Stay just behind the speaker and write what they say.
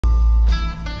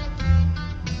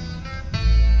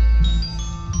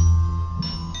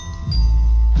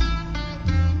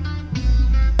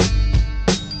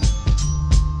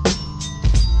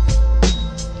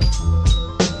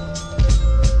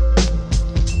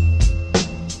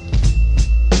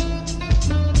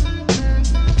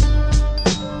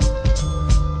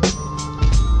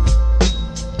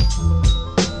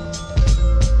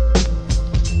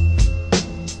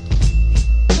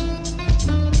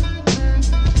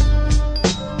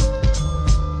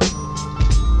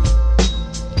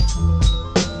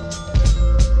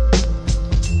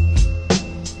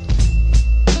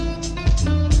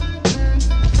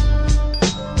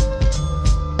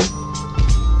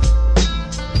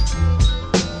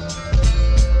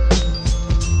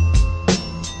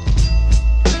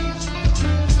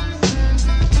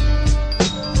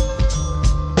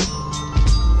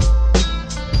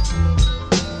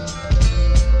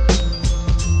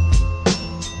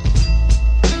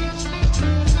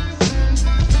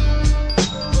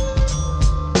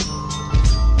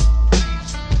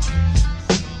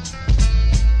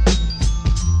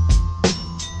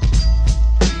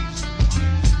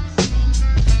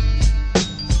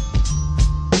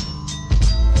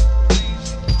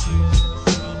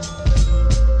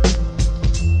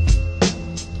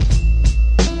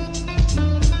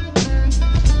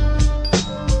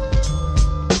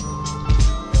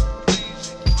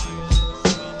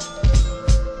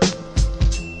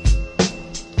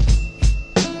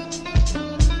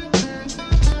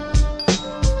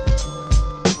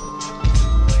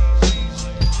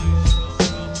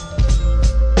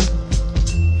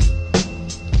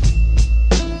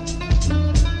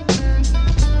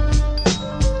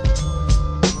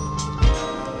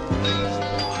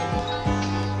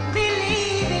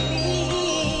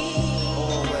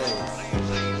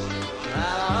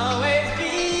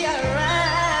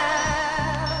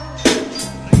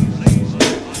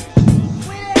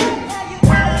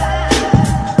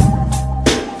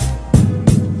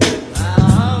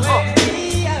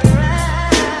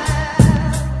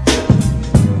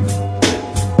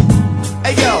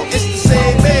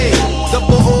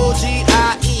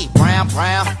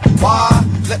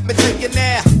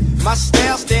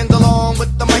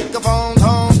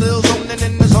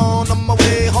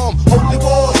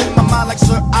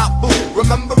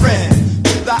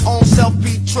myself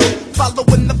be true,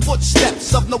 following the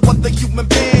footsteps of no other human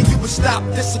being. You would stop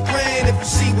disagreeing if you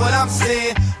see what I'm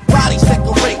saying. Bodies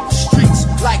decorate the streets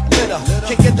like litter.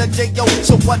 Can't get a J.O.,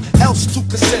 so what else to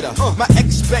consider? My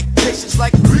expectations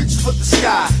like reach for the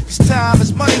sky. Cause time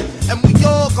is money, and we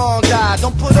all gon' die.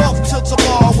 Don't put off till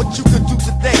tomorrow what you could do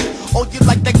today. Oh, you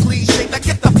like that cliche? Now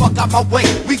get the fuck out my way.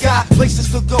 We got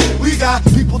places to go, we got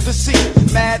people to see.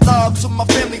 Mad love to my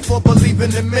family for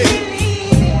believing in me.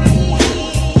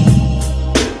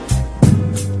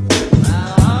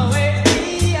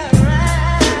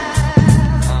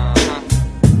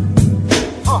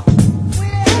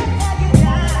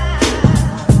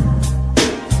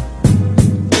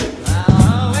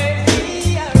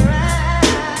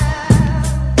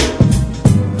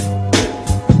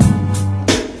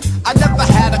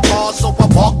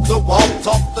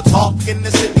 In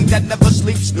the city that never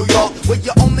sleeps, New York, where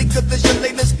you only good as your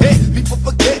latest hit. People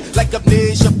forget like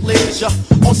amnesia, pleasure,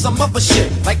 on some other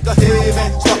shit, like a haven.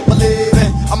 Stop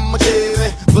believing, I'm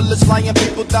achieving. Bullets flying,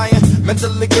 people dying,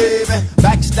 mentally grieving.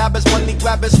 Backstabbers, money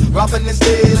grabbers, robbing and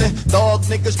stealing. Dog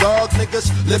niggas,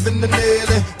 living and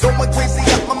kneeling. Going crazy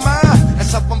out my mind,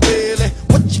 that's how I'm feeling.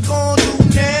 What you gonna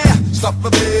do now? Stop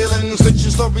revealing, switch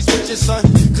your stories with your son,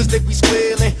 cause they be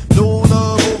squealing. No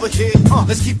love over here,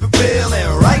 let's keep it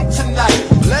reelin'. Right tonight,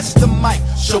 bless the mic,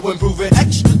 show improving,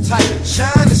 extra tight,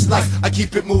 shine this light. I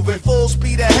keep it moving, full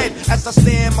speed ahead as I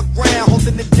stand my ground,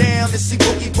 holding it down to see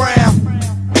Boogie Brown.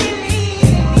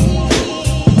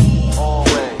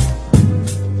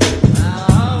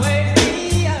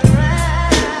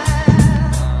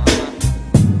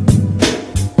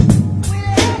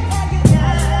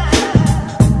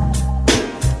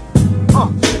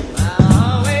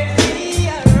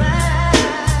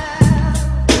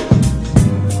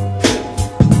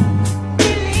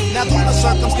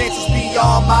 Circumstances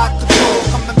beyond my control.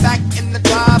 Coming back in the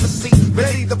driver's seat,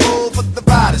 ready to roll for the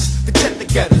riders, the jet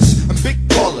getters, and big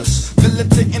ballers,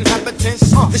 militant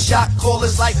inhabitants, the shot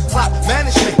callers like plot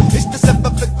management. It's the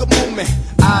separate movement,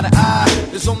 eye to eye.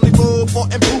 There's only room for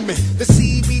improvement. The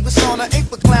CV was on, I ain't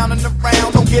for clowning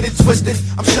around. Don't get it twisted.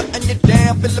 I'm shutting you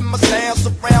down, feeling my sound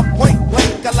surround. Point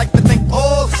blank, I like to thank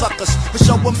all suckers for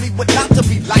showing me what not to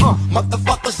be like.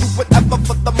 Motherfuckers do whatever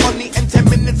for the money and 10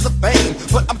 minutes of fame,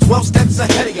 but I'm 12 steps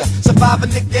ahead of ya, surviving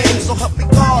the game. So help me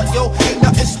God, yo, ain't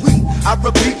nothing sweet. I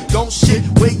repeat, don't shit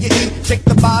where you eat. Check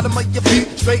the bottom of your feet,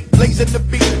 straight blazing the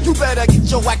beat. You better get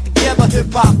your act together.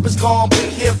 Hip hop is gonna be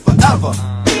here forever.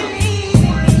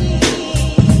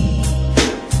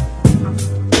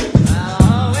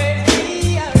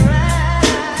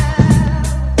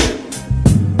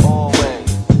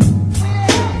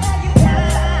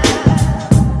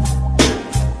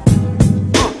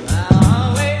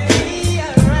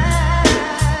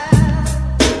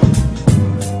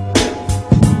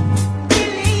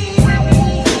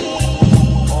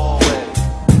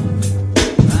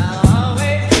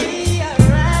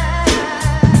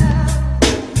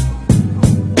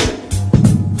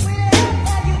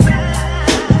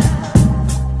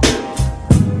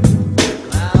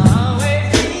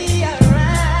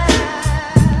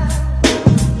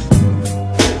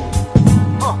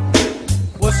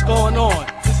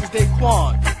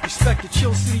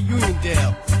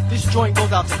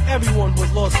 Everyone who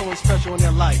has lost someone special in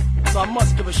their life, so I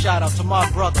must give a shout out to my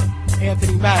brother,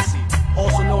 Anthony Massey,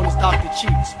 also known as Dr.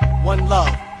 Cheeks. One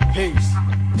love, peace.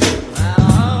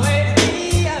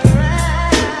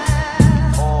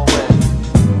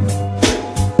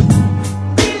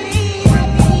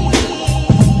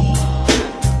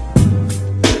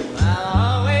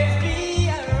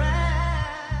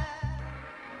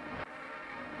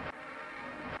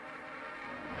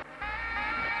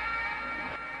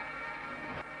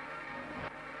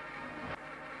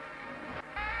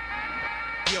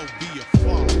 Yo, be a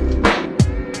father.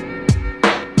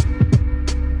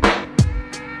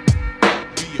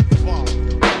 Be a father.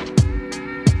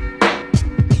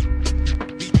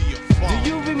 Be a father. Do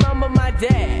you remember my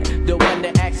dad? The one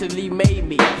that actually made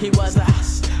me. He was a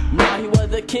he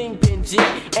was a kingpin G.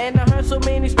 And I heard so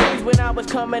many stories when I was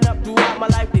coming up throughout my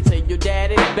life. They say your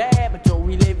dad is bad, but yo,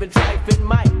 he live in trife and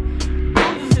might.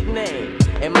 What is his name?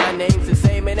 And my name's the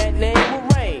same, and that name will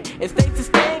reign. It stays to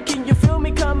stand, can you feel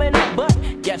me coming up? But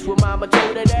guess what mama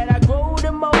told her? That I grow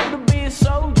the mold to be a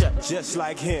soldier, just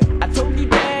like him. I told you,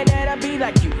 Dad, that I'd be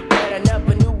like you, but I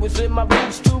never knew was in my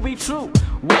roots to be true.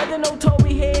 Wasn't no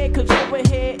Toby head, cause over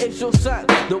here is your son,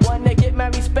 the one that get my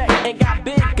respect and got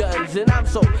big guns. And I'm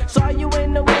so sorry you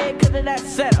in the way cause of that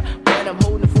setup, but I'm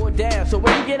holding it down. So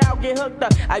when you get out, get hooked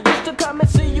up. I used to come and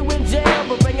see you in jail,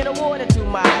 but bringing the water to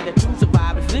my eye. The two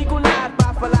survivors legalized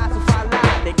by philosophy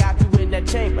lied. They got you in that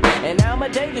chamber, and now I'm a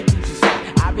day to do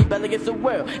society. I I rebel against the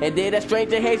world, and then that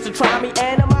stranger hates to try me.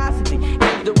 Animosity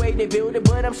is the way they build it,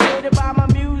 but I'm sure that by my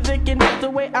music, and that's the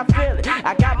way I feel it.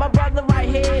 I got my brother right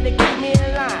here to keep me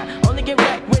in line. Only get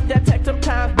wrecked with that tech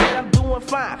sometimes, but I'm doing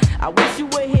fine. I wish you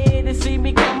were here to see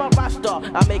me come up, I star.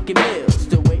 I'm making meals,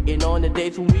 still waiting on the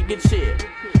days when we get chill.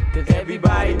 Cause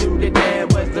everybody knew that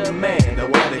Dad was the man, the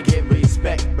one to get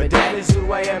respect, but that is who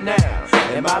I am now.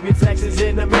 And my reflections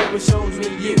in the mirror shows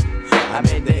me you. I'm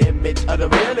in the image of the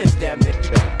realest damn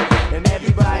nigga. And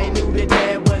everybody knew that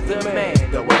Dad was the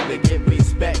man, the one to get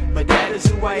respect, but that is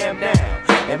who I am now.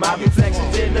 And my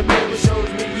reflections in the mirror shows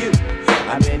me you.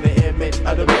 I'm in the image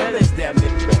of the realest damn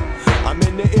nigga. I'm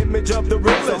in the image of the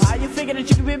realest. So how you figure that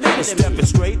you can be bigger than me? Stepping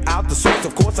straight out the source,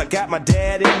 of course I got my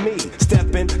dad in me.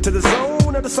 Stepping to the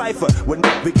zone of the cipher, when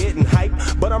be getting hype,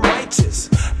 but I'm righteous.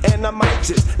 And I might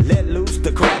just let loose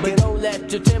the Kraken. But don't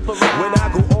let your temper rise. When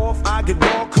I go off, I get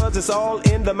raw, cause it's all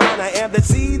in the mind. I am the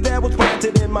seed that was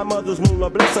planted in my mother's womb.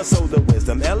 Lord bless her, so the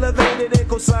wisdom elevated in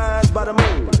cosines by the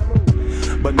moon.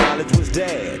 But knowledge was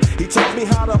Dad. He taught me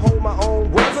how to hold my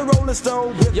own. Was a rolling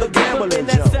stone with the gambling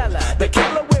jump. The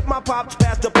killer with my pops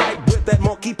passed the pipe with that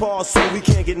monkey paw, so we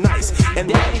can't get nice. And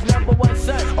Daddy's #1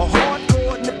 son. A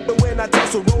hardcore nigga when I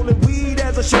tussle, rolling weed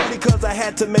as a shorty, cause I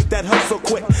had to make that hustle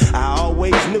quick. I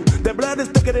always knew that blood is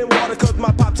thicker than water, cause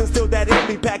my pops instilled that in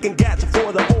me, packing gats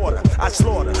for the order. I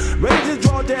slaughter. Rages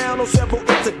draw down on several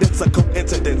incidents, a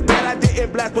coincidence that I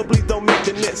didn't blast, but please don't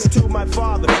mention this to my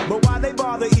father. But why they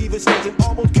bother even snitching?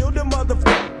 Almost killed them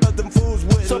motherfuckers, them fools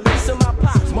with. So peace to my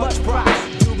pops, much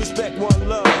props. Do respect, one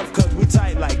love, cause we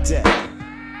tight like that.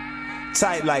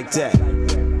 Tight like that.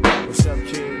 What's up,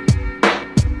 kid?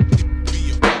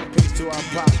 Peace to our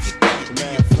pops,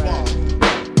 man, fam.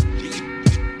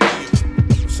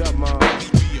 What's up, mom?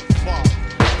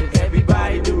 Cause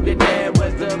everybody knew that Dad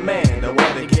was the man, the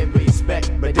one to get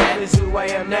respect, but that is who I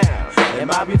am now. And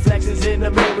my reflections in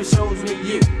the mirror shows me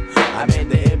you. I'm in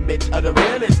the image of the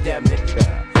realest damn nigga.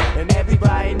 And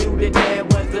everybody knew that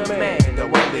Dad was the man, the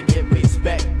one to get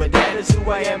respect, but that is who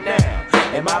I am now.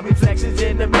 And my reflections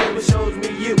in the mirror shows me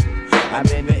you. I'm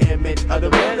in the image of the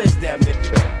realest damn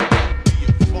nigga.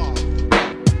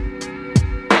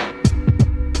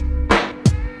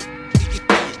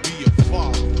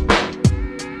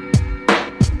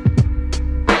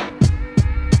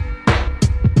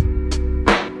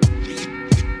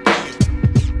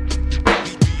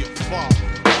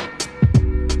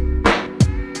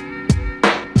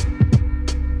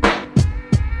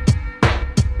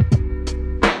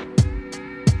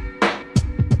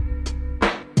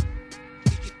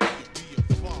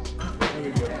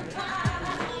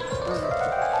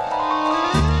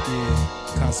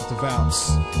 Concept of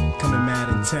Alps, coming mad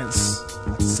intense,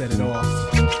 about to set it off.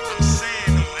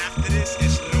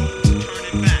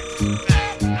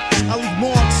 I leave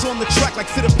marks on the track like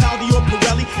Fittipaldi or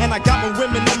Pirelli, and I got more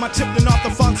women on my tip than Arthur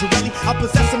Fonzarelli. I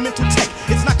possess a mental tech,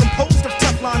 it's not composed of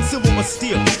Teflon, silver or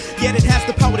steel, yet it has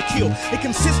the power to kill. It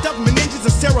consists of meninges, a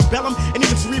cerebellum, and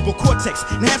even cerebral cortex,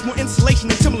 and has more insulation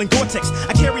than Timberland Gore-Tex.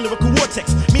 I carry lyrical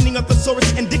vortex, meaning of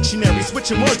thesaurus and dictionary,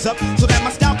 switching words up so that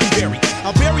my style can vary.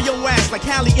 I'll bury your ass like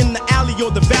Hallie in the alley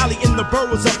or the valley in the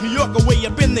boroughs of New York or way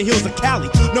up in the hills of Cali.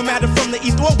 No matter from the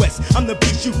east or west, I'm the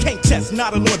beast you can't test.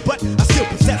 Not a lord, but I still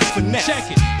possess finesse. Check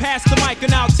it, pass the mic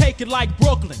and I'll take it like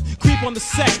Brooklyn. Creep on the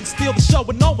set and steal the show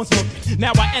when no one's looking.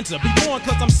 Now I enter, be warned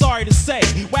cause I'm sorry to say,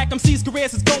 Whack MC's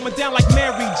careers is going down like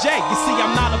Mary J. You see,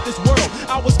 I'm not of this world,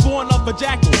 I was born of a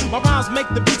jackal. My rhymes make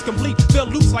the beats complete, feel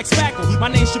loose like spackle. My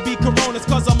name should be Coronas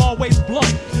cause I'm always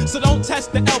blunt. So don't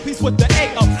test the LPs with the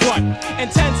A up front.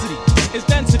 Intensity is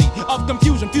density of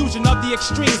confusion, fusion of the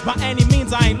extremes. By any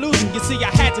means I ain't losing, you see I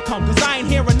had to come cause I ain't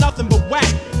hearing nothing but whack.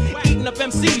 Eating up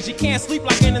MCs, you can't sleep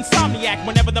like an insomniac.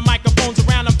 Whenever the microphone's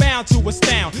around, I'm bound to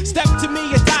astound. Step to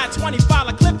me and die 25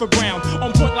 like Clifford Brown.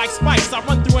 On point like spikes, I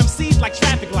run through MCs like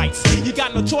traffic lights. You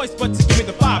got no choice but to give me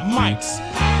the 5 mics.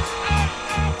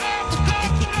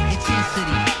 Intensity,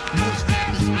 most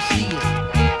rappers will see it.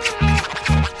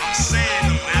 I'm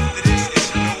saying after this,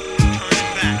 it's no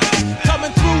turning back.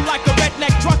 Coming through like a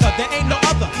redneck trucker, there ain't no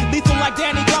other. Lethal like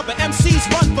Danny Glover, MCs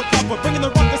run for cover. Bringing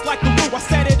the ruckus like the Roo, I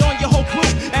set it on your whole crew.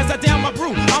 As I down my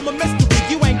brew, I'm a mystery,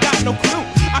 you ain't got no clue.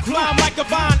 I climb like a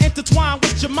vine, intertwine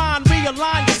with your mind,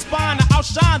 realign your spine, I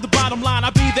outshine the bottom line. I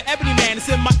be the ebony man, it's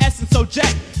in my essence, so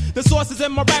jet. The sources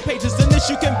in my rap pages, and this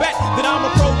you can bet that I'm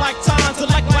a pro like time,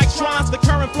 select like shrines. The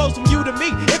current flows from you to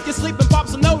me. If you're sleeping, pop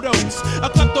some no-dos. A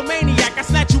kleptomaniac, I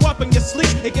snatch you up in your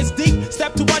sleep. It gets deep,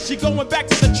 step to us, you're going back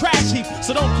to the trash heap.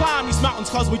 So don't climb these mountains,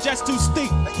 cause we're just too steep.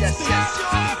 Yes.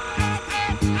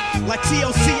 Like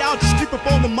TLC, I'll just creep up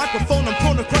on the microphone. I'm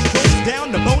prone to crush bones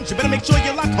down the bones. You better make sure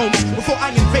you lock homes before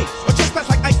I invade. Or trespass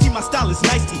like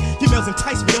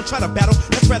don't try to battle,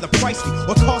 that's rather pricey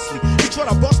or costly. You try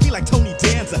to boss me like Tony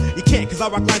Danza, you can't, cause I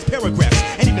rock lines, paragraphs,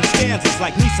 and even stanzas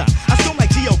like Nisa. I still like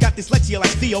Geo, got dyslexia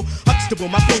like Theo Huxtable.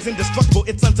 My flow's indestructible,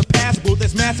 it's unsurpassable,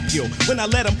 there's mass appeal. When I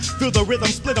let them feel the rhythm,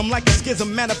 split them like a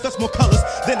schism, manifest more colors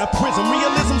than a prism.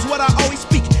 Realism's what I always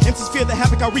speak, MCs fear the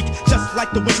havoc I wreak. Just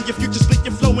like the winter, your future split,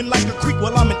 you're flowing like a creek.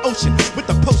 While I'm an ocean with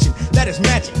a potion, that is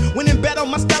magic. When in battle,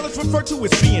 my style is referred to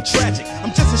as being tragic.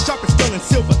 I'm just as sharp as sterling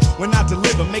silver when I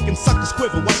deliver, making suckers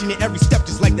quiver, watching your every step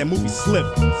just like that movie Sliver.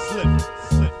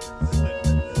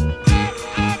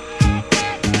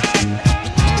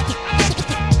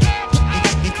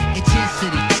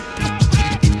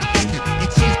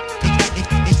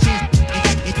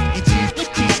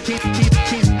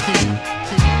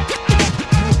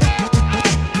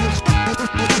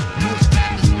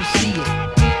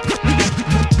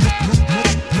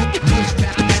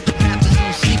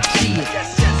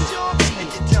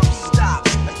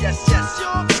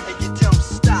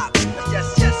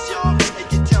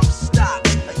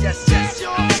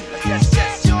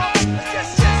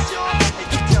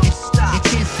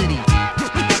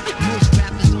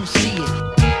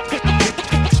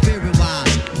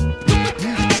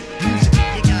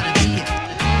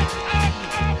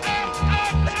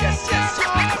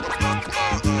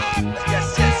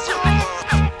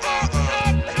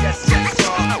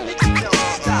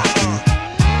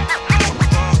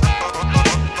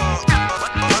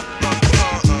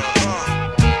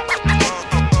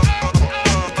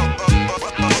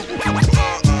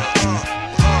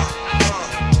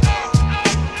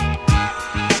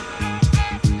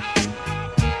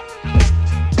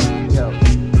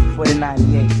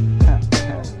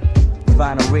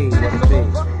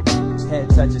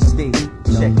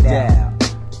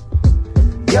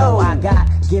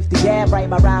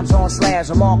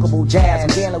 Remarkable jazz, I'm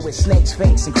dealing with snakes,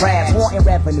 fakes, and crabs. Wanting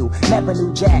revenue, never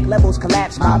knew jack. Levels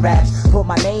collapse, my raps put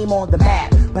my name on the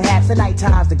map. Perhaps the night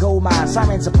time's the gold mine.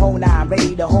 Sirens upon nine,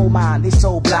 ready to hold mine. They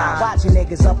so blind, watching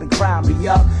niggas up in crime. Be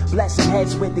up, blessing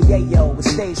heads with the yayo. But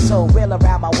stay so real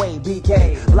around my way.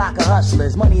 BK, block of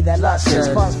hustlers, money that lusters.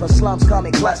 Funds from slums come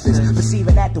in clusters.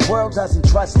 Perceiving that the world doesn't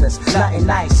trust us. Nothing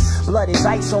nice, blood is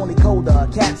ice, only colder.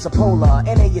 Cats are polar,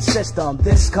 enter your system.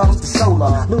 This comes to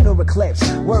solar, lunar eclipse.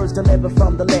 Words delivered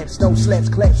from the lips, no slips,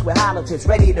 clips with hollow tips,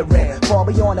 ready to rip. Far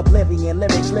beyond oblivion,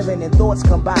 lyrics living in thoughts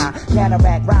combined.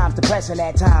 Counteract rhymes, depressing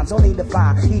at times, only to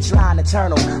find each line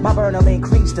eternal. My burner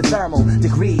increased to thermal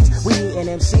degrees. We eating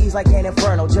MCs like an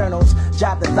infernal journals.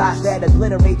 Drop the thoughts that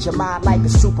obliterate your mind like a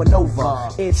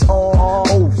supernova. It's all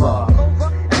over.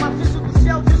 And my physical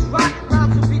shell just rock,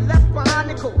 rhymes will be left behind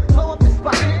nickel. Blow up the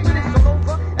spot, it's all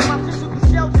over. And my physical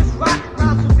shell just rock,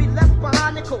 rhymes will be left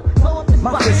behind nickel. Blow up the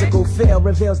spot. My physical feel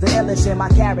reveals the illness in my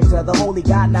character. The holy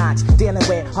God knocks, dealing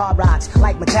with hard rocks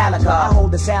like Metallica. I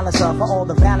hold the silencer for all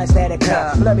the violence that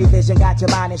occur. Blurry vision got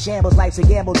your mind in shambles. Life's a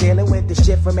gamble, dealing with the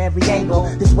shit from every angle.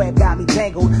 This web got me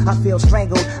tangled, I feel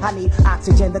strangled. I need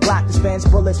oxygen, the Glock dispense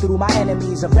bullets through my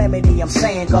enemies. A remedy, I'm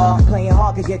saying, God. Playing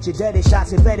hard can get you dirty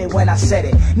shots embedded when I said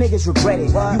it. Niggas regret it,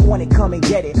 you want it, come and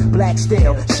get it. Black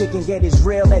steel, shit can get as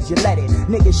real as you let it.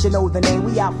 Niggas should know the name,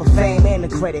 we out for fame and the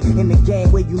credit. In the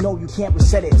game where you know you can't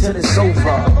reset it till it's over.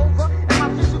 And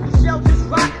my physical shell just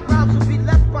rock, rhymes will be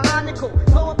left behind nickel.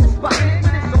 Blow up the spot,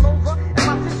 it's all over. And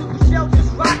my physical shell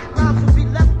just rock, rhymes will be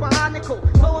left behind nickel.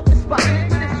 Blow up the spot,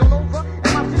 it's all over.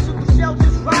 And my physical shell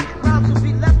just rock, rhymes will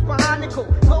be left behind nickel.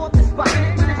 Blow up the spot,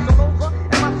 it's all over.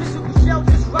 And my physical shell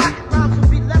just rock, rhymes will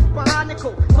be left behind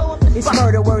nickel. Blow up the spot. It's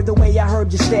murder word the way I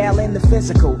heard your style in the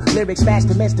physical. Lyrics match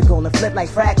the mystical and flip like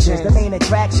fractions. The main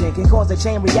attraction can cause a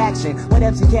chain reaction. When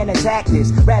MC can attack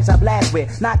this, raps I blast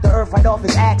with, knock the earth right off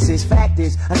its axis. Fact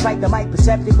is, I strike the mic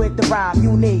perceptive with the rhyme.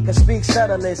 Unique, I speak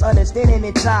subtlest, understanding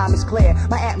in time is clear.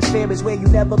 My atmosphere is where you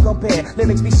never compare.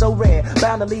 Lyrics be so rare,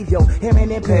 bound to leave your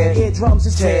hearing impaired. Eardrums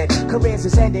is teared, careers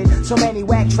is ended. So many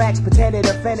whack tracks pretended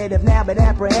offended, now been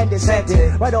apprehended, sent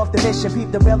it. Right off the mission,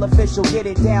 peep the real official, get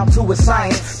it down to a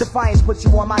science. Defiance puts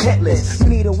you on my hit list. You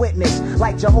need a witness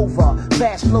like Jehovah.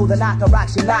 Fast flow, the knocker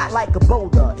rocks you not like a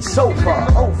boulder. It's over,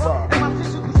 over. And my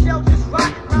physical shell just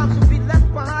rock, rhymes will be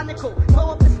left behind nickel. Blow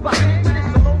up the spot,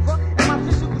 it's all over. And my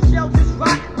physical shell just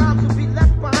rock, rhymes will be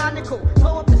left behind nickel.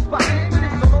 Blow up the spot,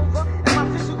 it's all over. And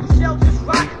my physical shell just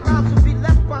rock, rhymes will be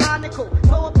left behind nickel.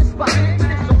 Blow up the spot,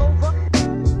 it's all over.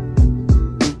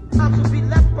 Rhymes will be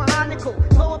left behind nickel.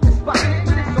 Blow up the spot,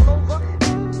 it's all over.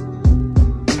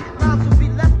 Rhymes will be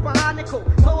left behind nickel.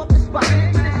 Blow up the spot,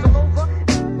 it's all over.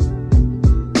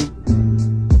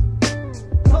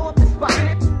 Blow up the spot.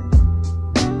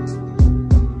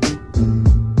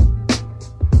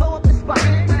 Blow up the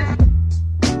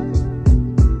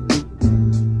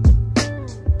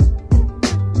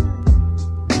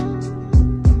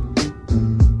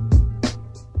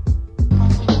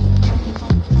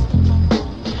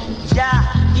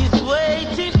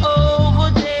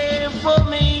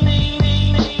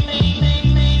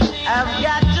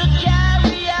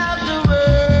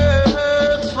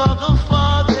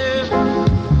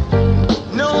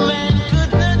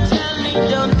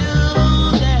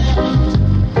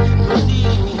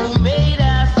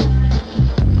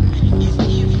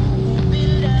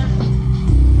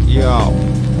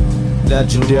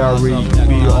legendary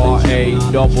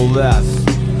BRASS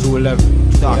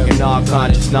 211, talking all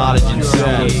conscious knowledge and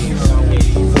sense.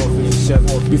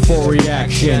 Before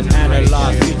reaction,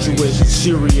 analyze situation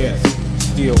serious.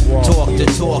 Talk the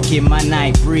talk in my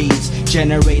night breeze.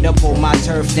 Generate up on my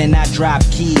turf, then I drop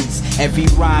keys. Every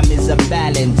rhyme is a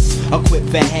balance, equipped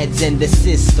for heads in the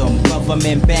system.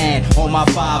 Government ban on my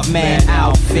 5-man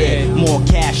outfit. More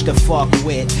cash to fuck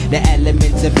with. The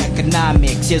elements of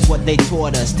economics, here's what they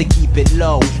taught us: to keep it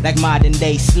low, like modern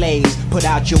day slaves. Put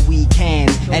out your weak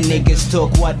hands, and niggas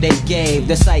took what they gave.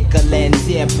 The cycle ends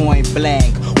here point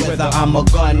blank. Whether I'm a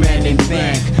gunman in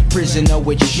bank, prisoner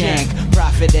with shank,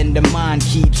 profit and demand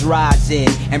keeps rising,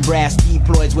 and brass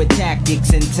deploys with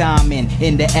tactics and timing.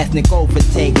 In the ethnic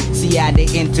overtake, see how they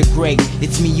integrate.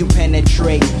 It's me you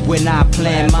penetrate when I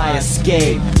plan my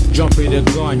escape. Jump in the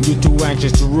gun, you too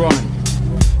anxious to run.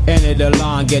 Enter the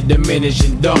line, get diminished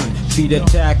and done. See the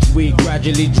tax, we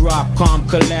gradually drop. Calm,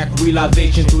 collect,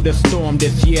 realization through the storm.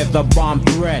 This year's a bomb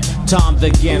threat. Times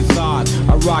against odds,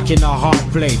 a rock in a hard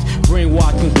place.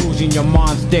 Brainwash conclusion, your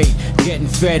mind state. Getting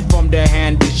fed from the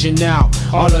hand, dishing out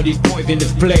all of these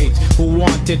poisonous plates. Who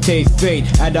want to taste fate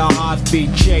at a high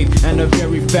speed chase and a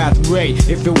very fast rate.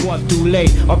 If it was too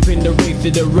late, up in the race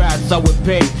of the rats, I would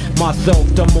pace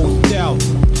myself to move stealth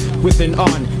with an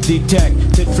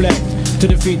undetected flex, to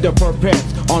defeat the purpose,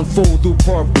 on fools who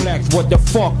perplex. What the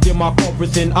fuck did my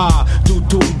corpus and I do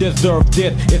to deserve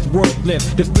this? It's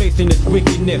worthless, displacing this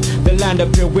wickedness, the land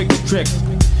of your wicked tricks.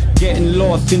 Getting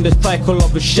lost in the cycle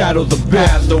of the shadows of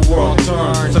as the world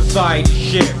turns, society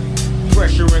shift.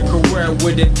 Pressure and career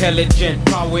with intelligent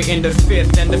power in the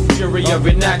fist, and the fury of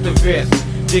an activist.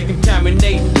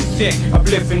 Decontaminating the sick,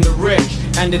 uplifting the rich,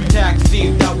 and the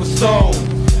taxis that was sold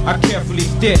I carefully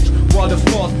stitch, while the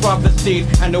false prophecies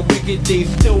and the wicked deeds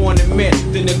still won't admit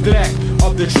the neglect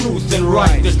of the truth and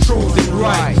right, the truth and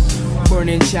right.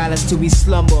 Burning chalice till we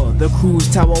slumber, the cruise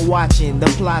tower watching, the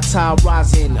plot tower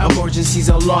rising, emergencies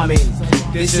alarming.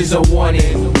 This is a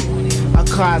warning, a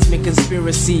cosmic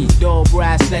conspiracy. Dull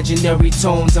brass legendary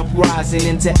tones uprising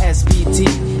into SPT,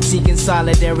 seeking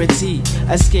solidarity.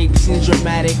 Escape seems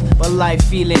dramatic, but life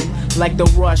feeling like the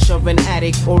rush of an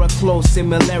addict or a close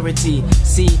similarity.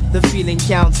 See, the feeling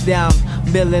counts down,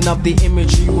 building up the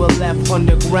imagery we're left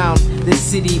underground. The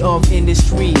city of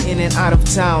industry, in and out of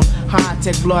town.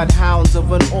 High-tech bloodhounds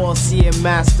of an all-seeing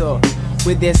master,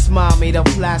 with their smile made of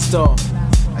plaster.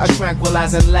 A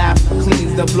tranquilizing laugh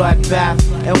cleans the blood bath,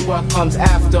 and what comes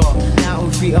after. Now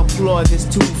if we applaud this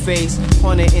two-face,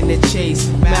 hunter in the chase,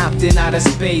 mapped in outer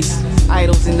space,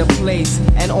 idols in the place,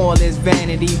 and all is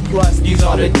vanity. Plus these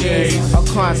are the days, a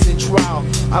constant trial.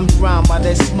 I'm drowned by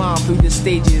their smile through the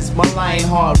stages. My lion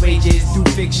heart rages through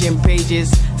fiction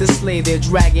pages to slay their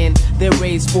dragon. Their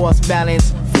rays force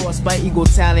balance, forced by ego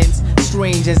talents.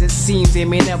 Strange as it seems, they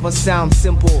may never sound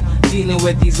simple, dealing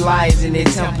with these lies in their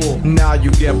temple. Now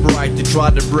you get bright to try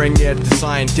to bring it to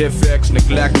scientifics,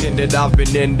 neglecting that I've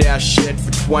been in that shit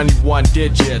for 21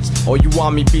 digits. Or you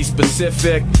want me be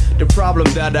specific? The problem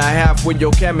that I have with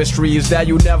your chemistry is that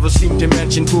you never seem to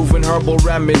mention proven herbal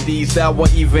remedies that were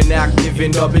even active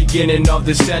in the beginning of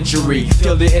the century.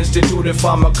 Till the Institute of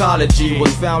Pharmacology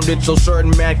was founded so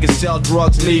certain man could sell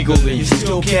drugs legally. You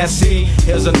still can't see?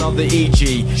 Here's another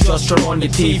EG. Just turn on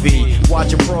your TV,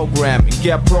 watch a program, and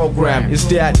get programmed. It's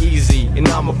that easy, and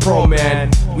I'm a pro man.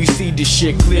 We see this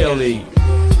shit clearly.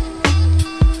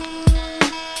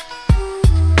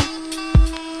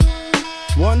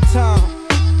 One time,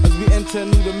 as we enter a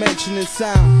new dimension in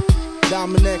sound,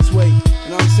 down the next way, you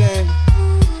know what I'm saying?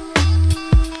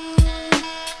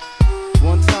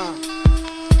 One time,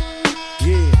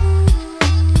 yeah,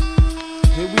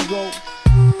 here we go.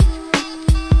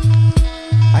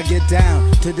 I get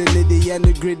down to the nitty and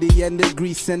the gritty and the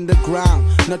grease and the ground.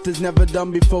 Nothing's never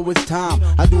done before it's time.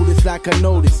 I do this like I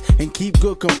notice and keep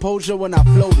good composure when I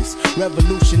flow this.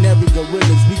 Revolutionary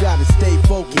gorillas, we gotta stay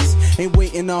focused. Ain't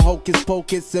waiting on hocus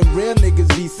pocus, and real niggas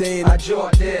be saying I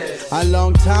joined this. A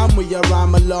long time we a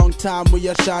rhyme, a long time we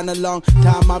a shine, a long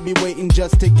time I be waiting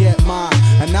just to get mine.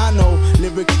 And I know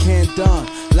lyrics can't done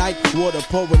like water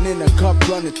pouring in a cup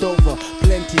runneth over.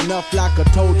 Plenty enough like I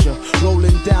told ya,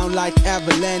 rolling down like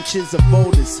avalanches of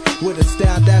boulders, with a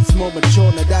style that's more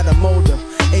mature than that I'm older.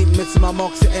 Ain't missing my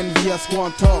marks of envious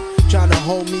one talk, trying to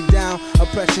hold me down.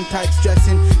 Oppression type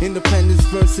stressing, independence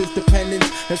versus dependence.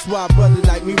 That's why brothers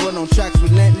like me run on tracks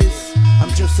relentless. I'm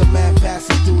just a man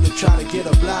passing through to try to get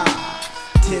a blind.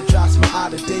 Teardrops my eye,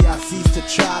 the day I cease to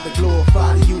try to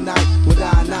glorify, to unite with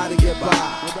I and I to get by.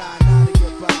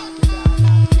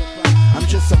 I'm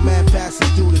just a man passing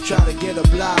through to try to get a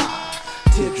blind.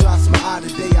 Teardrops my eye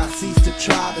today, I cease to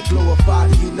try to glorify,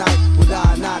 to unite with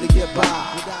I and I to get by.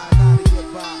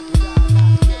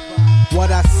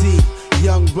 What I see,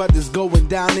 young brothers going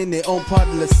down in their own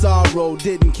puddle of sorrow.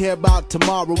 Didn't care about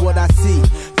tomorrow. What I see,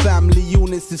 family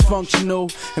units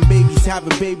dysfunctional, and babies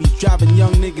having babies, driving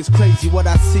young niggas crazy. What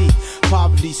I see,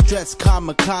 poverty, stress,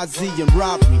 kamikaze, and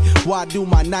robbery. Why do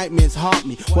my nightmares haunt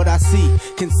me? What I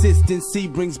see, consistency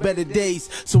brings better days,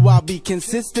 so I'll be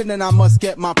consistent and I must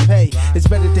get my pay. It's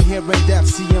better to hear and deaf,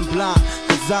 see and blind,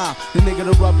 cause I'm the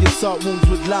nigga to rub your salt wounds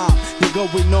with lime. You're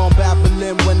going on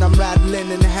babbling when I'm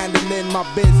rattling and handling my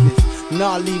business.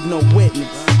 Nah, leave no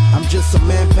witness. I'm just a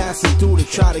man passing through to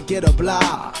try to get a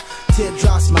block.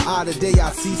 Teardrops my eye today,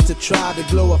 I cease to try to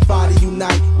glorify, to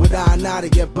unite with I and I to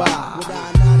get by.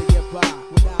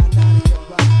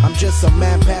 I'm just a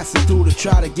man passing through to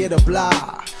try to get a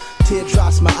block.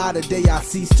 Teardrops my eye today, I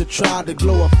cease to try to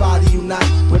glorify, to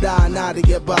unite with I and I to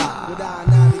get by.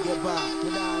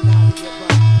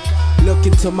 Look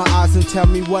into my eyes and tell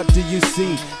me, what do you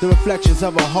see? The reflections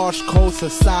of a harsh, cold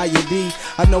society.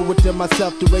 I know within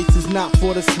myself the race is not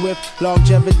for the swift,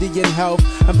 longevity and health.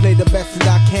 I play the best that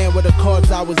I can with the cards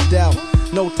I was dealt.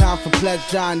 No time for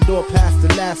pleasure, I endure past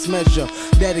the last measure.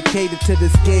 Dedicated to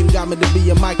this game, got me to be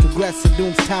a microaggressor,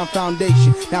 Doomstown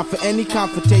Foundation. Now for any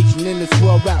confrontation in this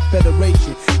World Rap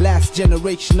Federation, last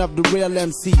generation of the real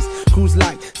MCs. Crews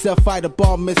like self-fighter,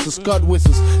 ball missiles, scud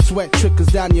whistles, sweat trickles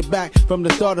down your back from the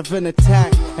thought of an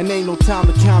attack, and ain't no time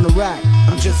to counteract.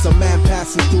 I'm just a man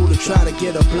passing through to try to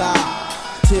get a block.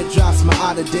 Teardrops my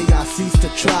eye today, I cease to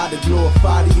try to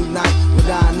glorify, to unite with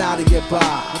I and I to get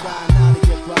by.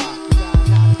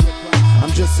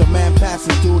 I'm just a man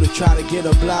passing through to try to get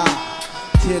a block.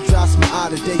 Teardrops my eye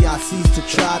today, I cease to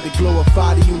try to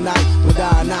glorify, to unite with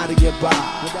I and I to get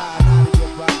by.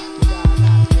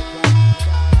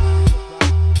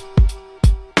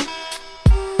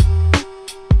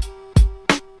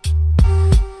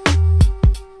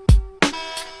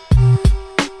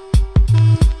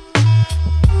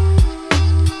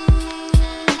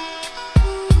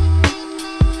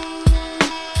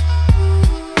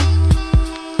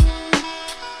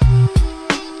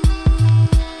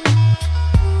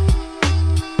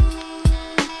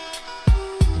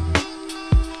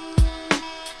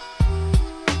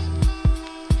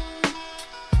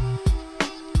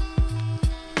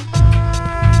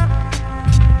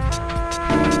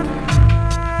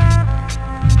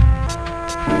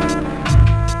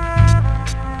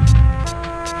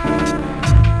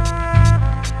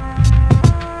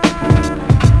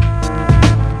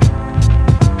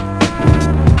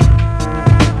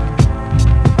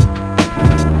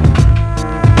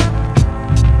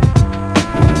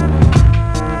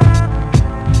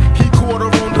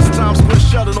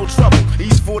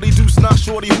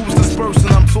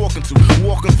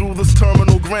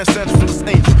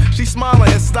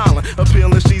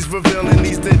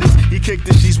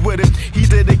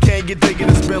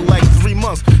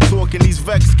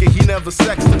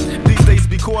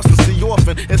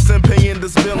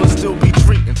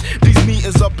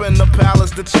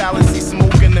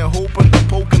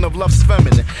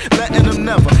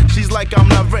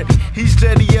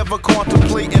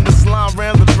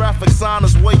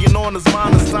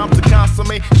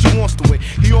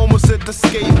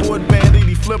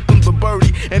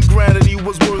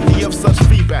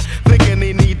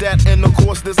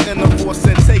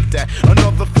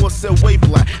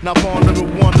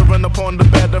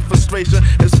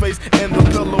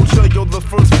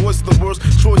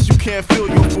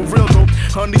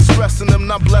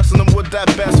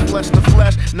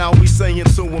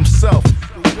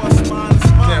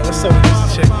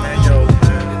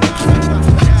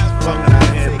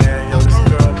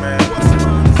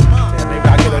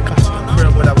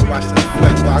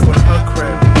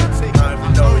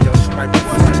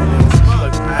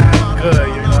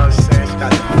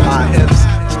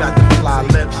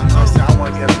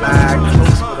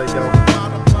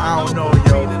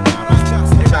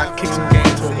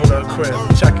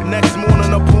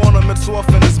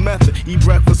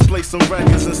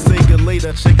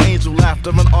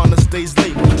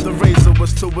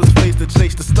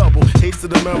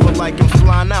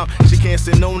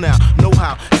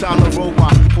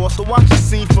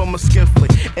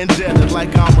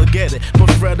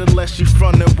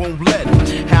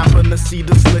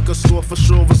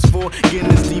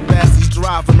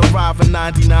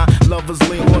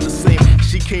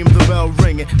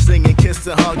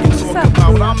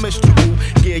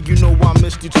 know I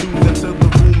missed you choosing to the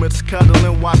room. It's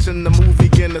cuddling, watching the movie,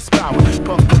 getting the spout.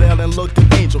 Puffed it out and looked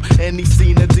at Angel, and he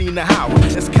seen Adina Howard.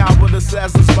 As cowardice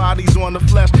as his body's on the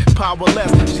flesh,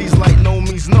 powerless. She's like no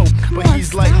means no, but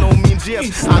he's like no means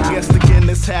yes. I guess the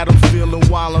Guinness had him feeling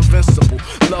wild, invincible.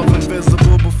 Love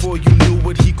invisible before you knew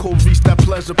it. He could reach that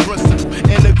pleasure principle.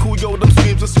 And the cool yo, them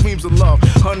screams and screams of love.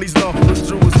 Honey's love was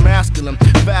through his masculine.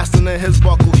 Fastening his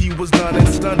buckle, he was done and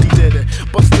stunned, he did it.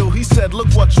 But still, he said, look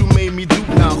what you made me do.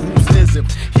 Now whose is it?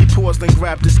 He paused and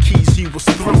grabbed his keys, he was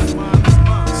through.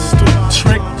 Stupid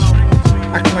trick.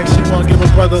 Acting like she wanna give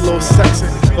her brother a little sex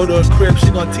and go to her crib, she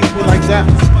gonna teach me like that.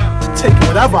 Take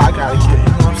whatever I gotta get, you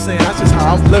know what I'm saying? That's just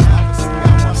how I'm living. You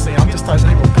know what I'm saying? I'm just starting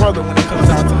to name a brother when it comes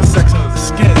down to the sex and the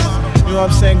skin. You know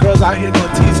what I'm saying? Girls out here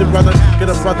gonna tease a brother, get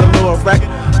a brother a little erect,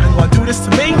 and gonna do this to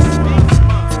me?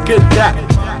 Forget that.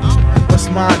 What's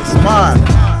mine is mine.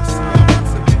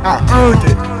 I earned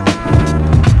it.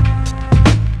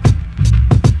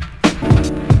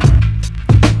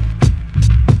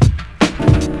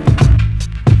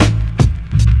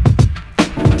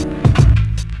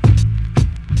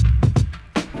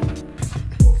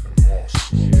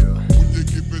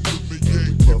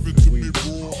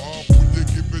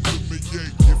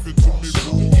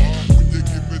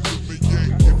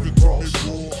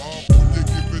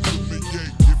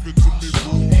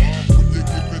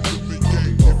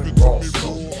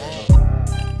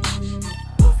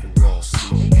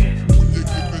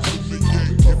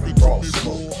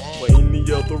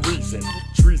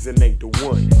 Treason ain't the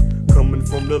one. Coming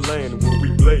from the land where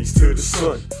we blaze to the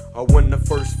sun. I won the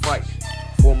first fight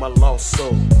for my lost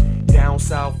soul. Down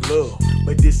south love,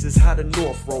 but this is how the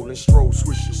north roll and stroll,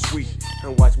 swish your sweet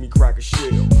and watch me crack a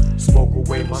shell. Smoke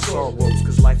away my sorrows,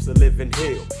 cause life's a living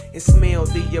hell. And smell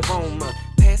the aroma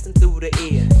passing through the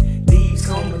air. These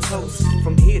comatose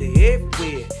from here to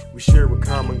everywhere. We share a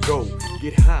common goal,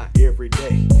 get high every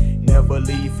day. Never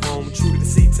leave home, true to the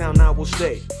C-town I will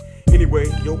stay. Anyway,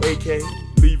 yo AK,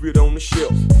 leave it on the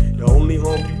shelf. The only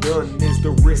harm you done is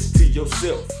the risk to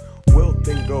yourself. Wealth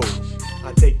and gold,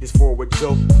 I take this for a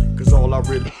joke, cause all I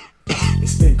really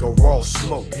is think of raw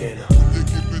smoke. And give it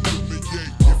to me, yeah,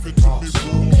 give it to me, bro. Give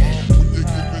it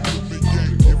to me,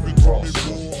 yeah, give it to me, bro. Give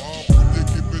it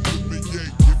to me,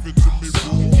 yeah,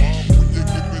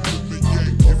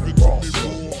 give it to me, bro. Give it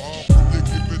to me, yeah,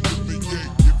 give it to me, bro. Give it to me, yeah,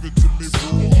 give it to me,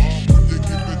 bro. Give it to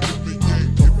me, yeah,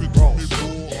 give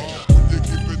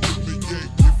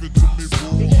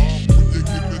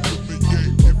it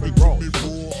to me, bro.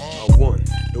 I won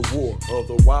the war of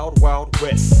the wild, wild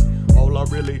west. All I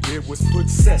really did was put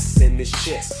cess in this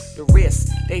chest. The rest,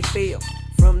 they fell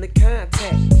from the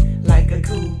contact. Like a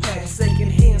cool pack,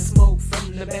 secondhand smoke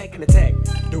from the back and attack.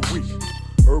 The weak,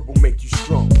 herbal make you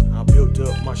strong. I built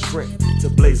up my strength to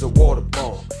blaze a water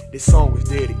bomb. This song is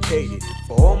dedicated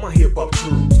for all my hip-hop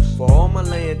troops, for all my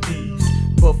land thieves,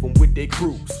 puffin' with their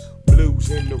crews. Blues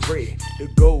in the red, the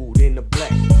gold in the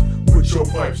black. Put your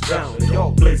pipes down and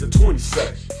y'all blaze a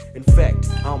 20-sack. In fact,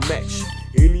 I'll match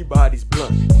anybody's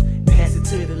blunt. Pass it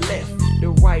to the left, the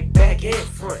right, back and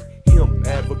front. Hemp,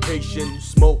 avocation,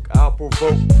 smoke, I'll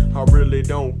provoke. I really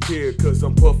don't care cause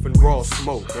I'm puffin' raw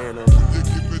smoke. And give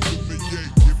it to me, yeah,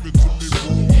 give it to me, bro.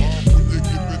 Give it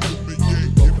to me, yeah,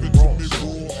 give it to me, bro.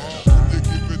 Give it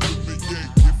to me, yeah,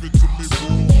 give it to me,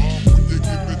 bro. Give it to me, yeah,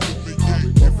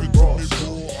 give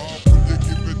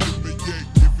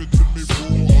it to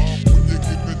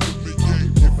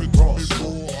me, bro.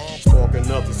 Spark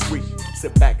another sweet,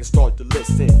 sit back and start to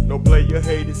listen. No player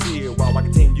haters here while I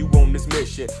continue on this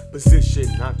mission. Position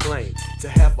I claim to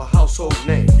have a household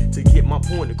name, to get my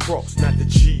point across, not the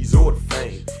cheese or the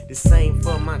fame. The same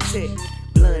for my tech,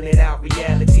 blunted out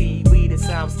reality. We the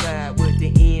south side with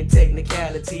the end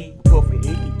technicality. But for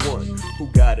anyone who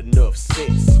got enough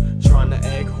sense, trying to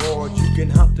act hard, you can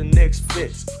hop the next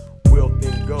fence. Wealth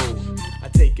and gold, I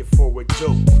take it for a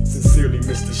joke. Sincerely,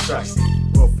 Mr.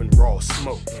 Shiesty, puffin' raw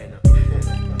smoke. And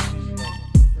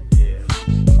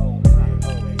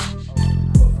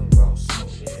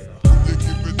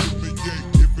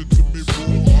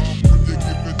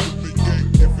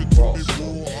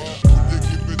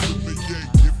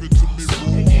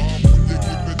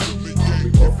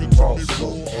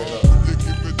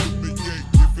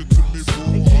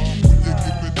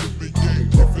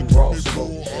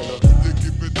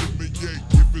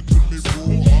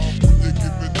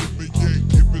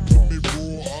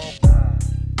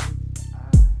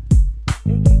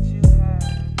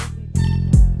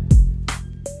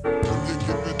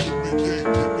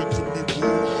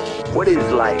what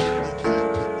is life?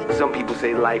 Some people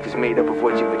say life is made up of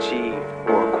what you've achieved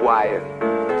or acquired,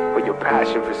 or your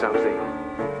passion for something.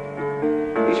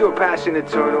 Is your passion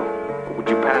eternal, or would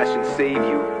you pass passion save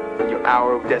you in your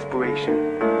hour of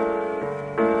desperation?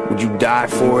 Would you die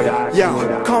for it?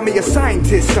 Yo, call me a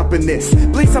scientist up in this.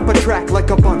 Blaze up a track like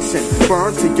a Bunsen.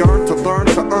 Burn to yearn, to learn,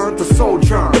 to earn, to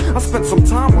sojourn. I spent some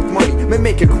time with money, may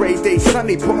make a great day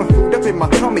sunny, putting food up in my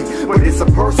tummy. But is a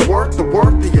purse worth the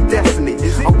worth of your destiny?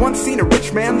 I once seen a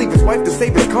rich man leave his wife to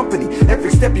save his company.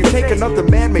 Every step you take, another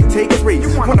man may take 3.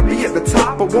 You wanna be at the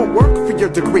top, but won't work for your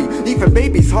degree. Even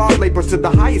babies hard labor to the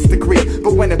highest degree.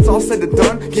 But when it's all said and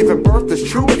done, giving birth is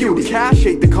true beauty. Cash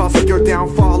ain't the cause of your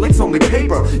downfall, it's only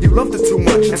paper. You loved it too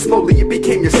much, and slowly it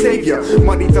became your savior.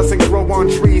 Money doesn't grow on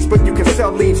trees, but you can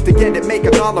sell leaves to get it. Make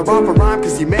 $1 off a rhyme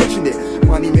cause you mentioned it.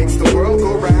 Money makes the world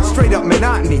go round. Straight up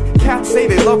monotony. Cats say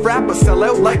they love rap but sell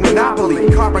out like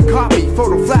Monopoly. Carbon copy,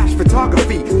 photo flash,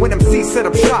 photography. When MCs set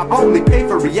up shop, only pay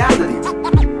for reality.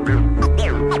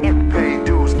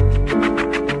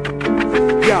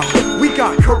 Yo, we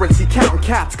got currency, counting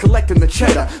cats, collecting the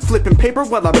cheddar, flipping paper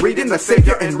while I'm reading the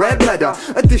Savior in red letter.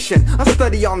 Addition, I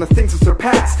study on the things that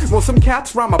surpass. Well, some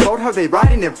cats rhyme about how they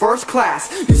riding in first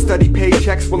class. You study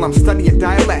paychecks while I'm studying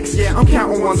dialects. I'm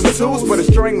counting ones and twos, but it's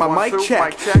during my mic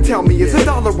check. Tell me, is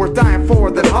 $1 worth dying for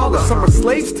than holler? Some are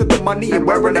slaves to the money and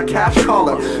wearing a cash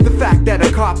collar. The fact that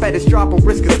a cop at his job will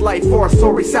risk his life for a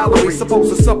sorry salary,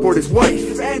 supposed to support his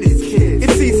wife and his kids.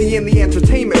 It's easy in the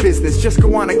entertainment business. Just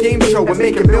go on a game show and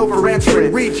make a bill for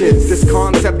answering regions. This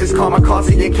concept is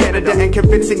kamikaze in Canada and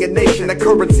convincing a nation that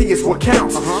currency is what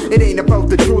counts. It ain't about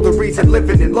the truth, the reason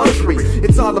living in luxury.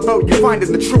 It's all about you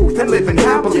finding the truth and living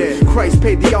happily. Christ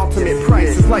paid the ultimate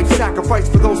price, his life sacrifice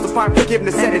for those to find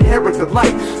forgiveness and inherit the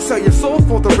light. Sell your soul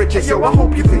for the riches, yo, I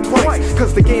hope you think twice.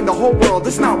 Cause to gain the whole world,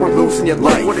 it's not worth losing your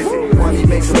life. What is it? Money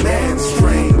makes a man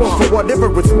strange. But for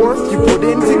whatever it's worth, you put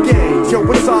into gain. Yo,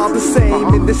 it's all the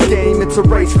same in this game, it's a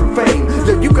race for fame.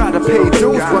 Yo, you gotta pay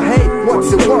dues, but hey,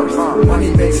 what's it worth?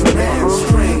 Money makes a man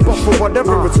strange. But for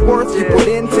whatever it's worth, you put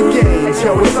into gains.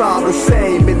 Yo, it's all the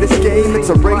same in this game, it's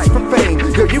a race for fame.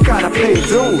 Yo, you gotta pay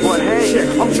dues, but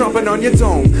hey, I'm jumping on your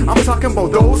dome. I'm talking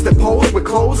about those that pose with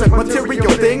clothes and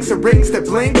material things and rings that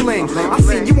bling bling. I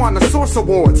seen you on the Source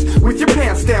Awards with your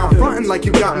pants down, frontin' like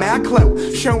you got mad clout,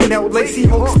 showing out lacy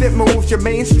hooks that moves your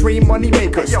mainstream money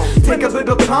makers. Take a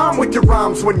little time with your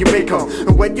rhymes when you make them,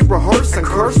 and when you rehearse and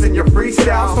curse in your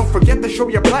freestyles, don't forget to show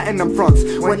your platinum fronts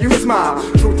when you smile.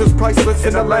 Truth is priceless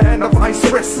in a land of ice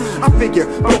risks. I figure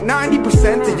about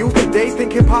 90% of youth today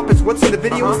think hip-hop is what's in the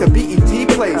videos that BET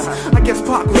plays. I guess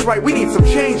Pac was right, we need some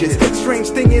changes. Strange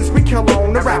thing is we kill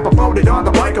on to rap about it on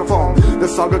the microphone. The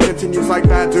saga continues like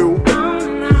Badu.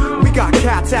 We got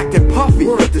cats acting puffy.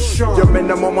 Your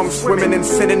minimum, I'm swimming in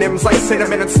synonyms like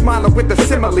cinnamon and smiling with the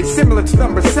simile, similar to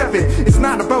number 7. It's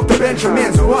not about the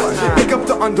Benjamins, what? Pick up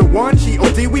the under one,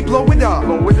 G.O.D. we blow it up.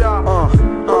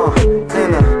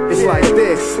 It's like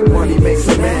this. Money makes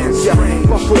a man strange.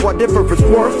 But for whatever it's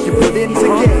worth, you put into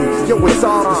gain. Yo, it's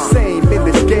all the same in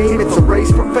this game, it's a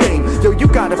race for fame. Yo, you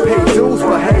gotta pay dues,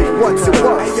 but hey, what's it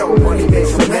worth? Yo, money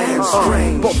makes a man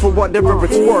strange. But for whatever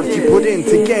it's worth, you put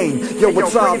into gain. Yo,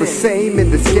 it's all the same in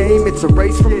this game, it's a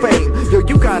race for fame. Yo,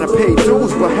 you gotta pay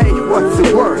dues, but hey, what's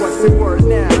it worth? What's it worth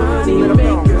now? Money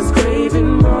make us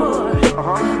craving more.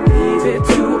 Leave it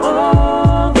to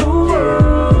all the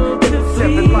world to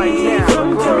flee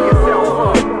from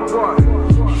God.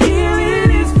 Here it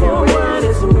is for what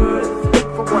it's worth.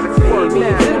 Pay me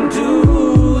them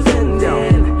dues and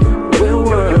then we'll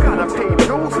work. You gotta pay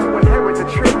dues to inherit the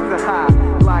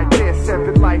truth. Like this,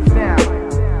 7 life now.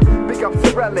 Big up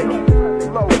to Relic,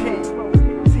 low key,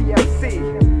 TFC.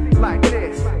 Like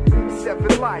this,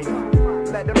 7 life.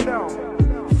 Let them know.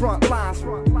 Front lines.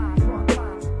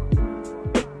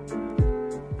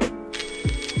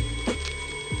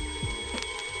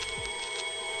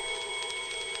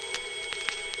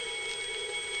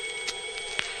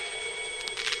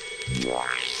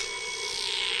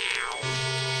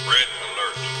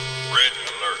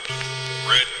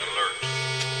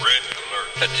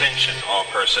 Attention all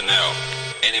personnel.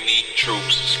 Enemy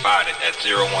troops spotted at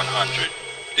 0100.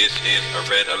 This is a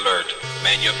red alert.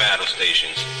 Man your battle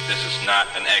stations. This is not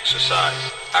an exercise.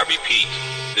 I repeat,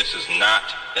 this is not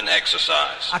an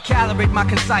exercise. I calibrate my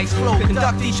concise flow,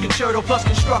 conduct each concerto plus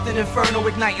construct an inferno,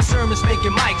 igniting sermons,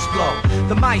 making mics blow.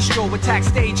 The maestro attack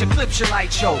stage, eclipse your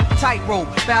light show. Tightrope,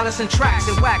 balancing tracks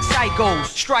and wax psychos.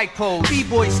 Strike pose,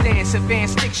 b-boy stance,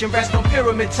 advanced diction, rest on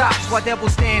pyramid tops while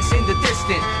devils dance in the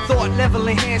distant. Thought level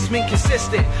enhancement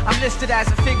consistent. I'm listed as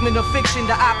a figment of fiction,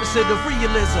 the opposite of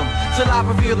realism. Till I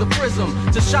reveal the prism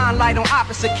to shine light on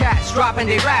opposite cats, dropping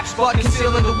their raps but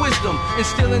concealing the wisdom,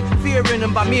 instilling fear in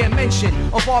them by mere mention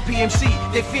of RPMC.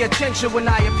 They fear attention when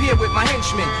I appear with my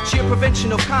henchmen. Sheer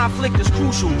prevention of conflict is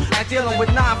crucial, and dealing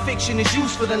with non-fiction is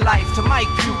useful in life to mic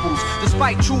pupils.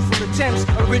 Despite truthful attempts,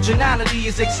 originality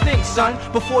is extinct, son.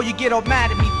 Before you get all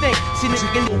mad at me, think. See,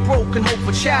 niggas get broke and hope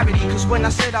for charity, cause when I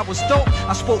said I was dope,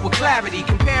 I spoke with clarity.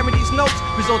 Comparing these notes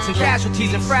results in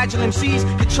casualties, and fragile MCs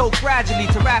get choked gradually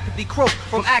to rapidly croak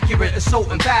from accurate assault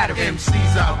and battery.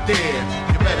 MCs out there,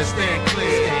 you better stand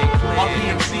clear.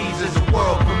 RPMCs is a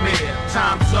world premiere.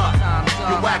 Time's up.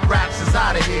 Your whack raps is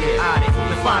out of here.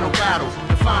 The final battle,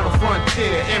 the final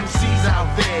frontier. MCs out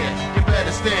there, you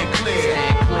better stand clear.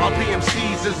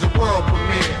 RPMCs is a world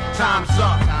premiere. Time's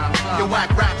up. Your whack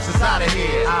raps is out of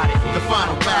here. The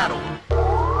final battle.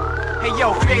 Hey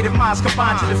yo, creative minds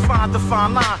combine to define the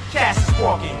fine line. Cass is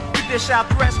walking. You dish out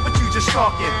threats, but you just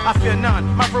talking. I fear none.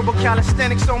 My verbal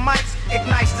calisthenics on mics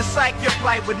ignites the psyche. Your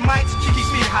plight with mics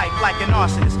keeps me hyped like an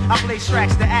arsonist. I blaze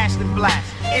tracks to Ashton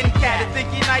blast. Any cat that think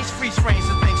he nice freeze frames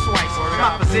and think twice.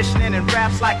 My positioning in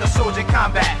raps like a soldier in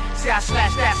combat. See, I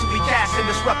slash that so we cast and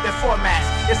disrupt their formats.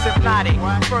 It's hypnotic.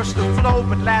 First the flow,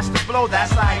 but last the blow.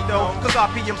 That's how I though. Cause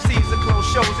RPMC's are close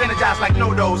shows, energized like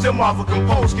no-dos. And Marvel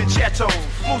compose concertos.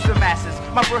 Moves the masses.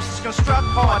 My verses construct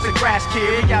hard to grasp,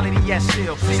 kid. Reality, yes,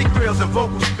 still. See grills and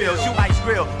vocal spills. You ice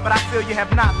grill, but I feel you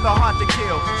have not the heart to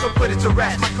kill. So put it to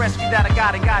rest. My crest be that I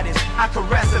got and got this. I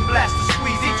caress and bless to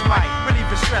squeeze each mic. Relieve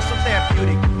the stress so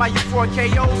therapeutic. My euphoric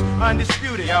KOs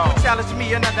undisputed. Don't challenge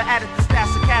me, another added to stats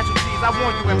of casualties. I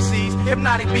warn you MCs,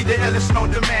 hypnotic be the illest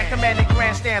known demand. Commanding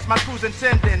grandstands, my crew's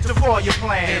intending to foil your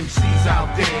plan. MCs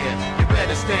out there, you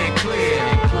better stand clear.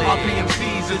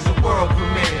 RPMCs is a world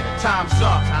premiere. Time's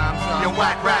up. Your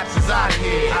whack raps is out of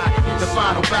here. The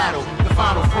final battle, the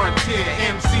final frontier.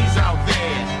 MCs out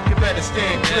there, you better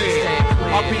stand clear.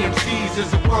 RPMCs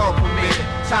is a world premiere.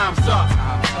 Time's up.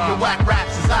 Your whack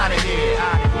raps is out of here.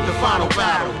 The final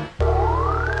battle.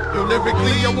 Yo,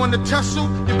 lyrically, I wanna tussle.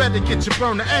 You better get your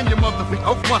burner and your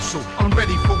motherfucking muscle. I'm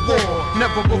ready for war.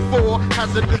 Never before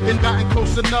has it been gotten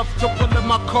close enough to pulling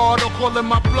my card or calling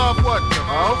my bluff. What the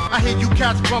hell? I hear you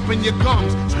cats bumping your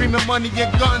gums, screaming money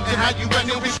and guns, and how you reckon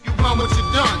you run with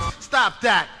your guns. Stop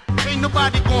that. Ain't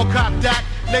nobody gon' cop that.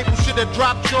 Label shoulda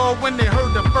dropped y'all when they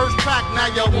heard the first pack.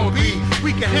 Now y'all won't be.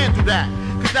 We can handle that.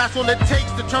 Cause that's all it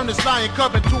takes to turn this lion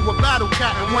cub into a battle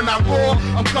cat. And when I roar,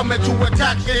 I'm coming to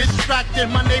attack. Get distracted.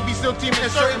 My Navy SEAL team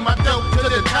inserting my dope to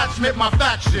the detachment, my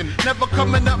faction. Never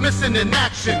coming up missing in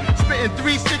action. Spitting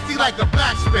 360 like a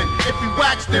backspin. If we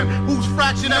wax them, whose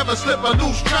fraction ever slip or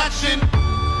lose traction?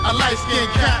 A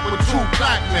light-skinned cat with two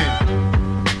black men.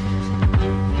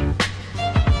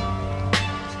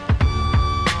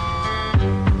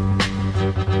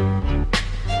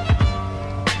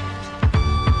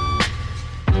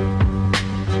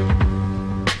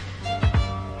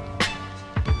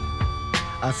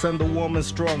 I send a woman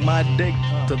strong, my dick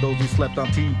to those who slept on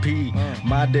TP.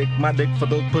 My dick for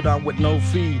those put on with no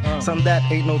fee. Some that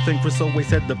ain't no thing, Chris always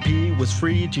said the P was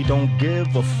free. She don't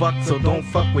give a fuck, so don't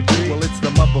fuck with G. Well, it's the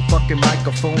motherfucking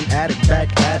microphone addict,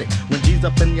 back addict. When G's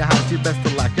up in your house, you best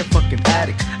to lock your fucking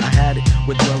attic. I had it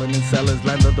with dwelling in cellars,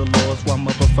 land of the laws, while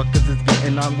motherfuckers is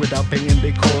getting on without paying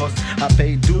their costs. I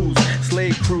pay dues,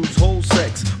 slave crews, whole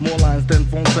sex, more lines than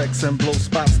phone sex, and blow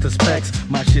spots to specs.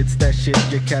 My shit's that shit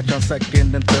you catch on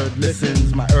second and third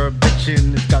listens. My herb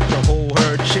bitchin' has got your whole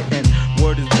herd shittin'.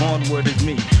 Word is born, word is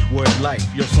me, word life.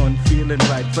 Your son feeling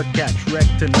right for catch wreck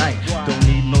tonight. Don't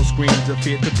need no screams of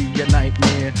fear to be a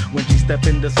nightmare. When she step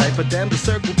in the cipher, damn the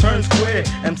circle turns square.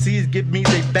 MCs give me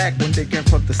they back when they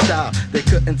confront the style. They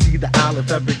couldn't see the aisle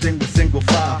if everything was single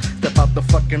file. Step out the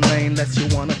fucking lane, lest you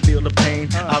wanna feel the pain.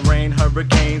 I rain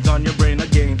hurricanes on your brain, I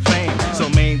gain fame. So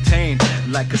maintain,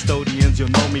 like custodians, you'll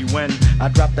know me when I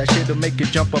drop that shit to make it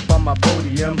jump up on my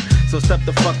podium. So step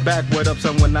the fuck back, word up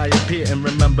son when I appear. And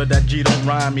remember that G don't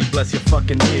rhyme me, bless your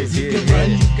fucking ears. You can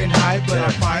run, you can hide, but I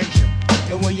find you.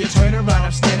 And when you turn around,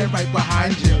 I'm standing right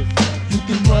behind you. You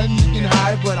can run, you can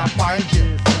hide, but I find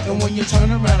you. And when you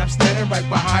turn around, I'm standing right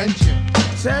behind you.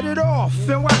 Set it off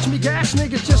and watch me gas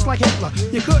niggas just like Hitler.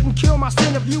 You couldn't kill my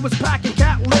sin if you was packing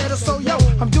cat litter. So yo,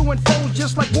 I'm doing foes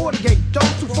just like Watergate.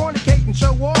 Those who fornicate and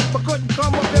show off but couldn't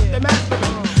come up if they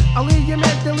masturbate. I leave you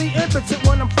mentally impotent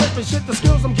when I'm flipping shit. The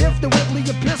skills I'm gifted with leave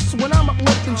you pissed when I'm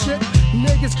uplifting shit.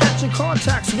 Niggas catching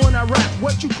contacts when I rap.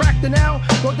 What you cracked now?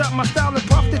 Load up my style and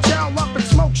puff the chow up and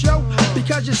smoke show.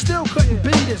 Because you still couldn't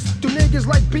beat us. Do niggas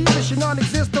like Beavis, you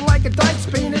non-existent like a dice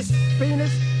penis.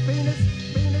 Penis, penis.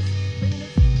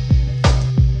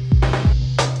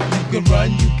 You can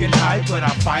run, you can hide, but I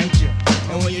find you.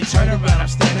 And when you turn around, I'm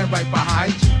standing right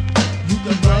behind you. You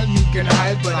can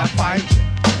hide, but I find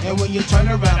you. And when you turn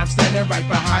around, I'm standing right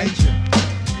behind you.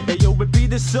 Hey yo, it be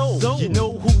the soul, you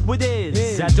know who it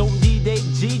is. I don't need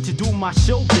AG to do my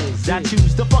showbiz. I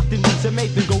choose to fuck the news and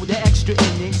make them go the extra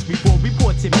innings before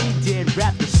reporting me dead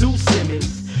rapper Sue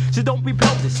Simmons. So don't be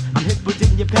pelvis, I'm hip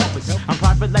within your pelvis. I'm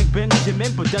private like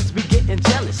Benjamin, but just be getting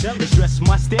jealous. Express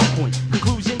my standpoint,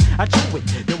 conclusion, I chew it.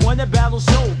 They wanna battle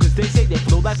soul, cause they say they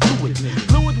flow like fluid.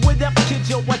 Fluid without kids,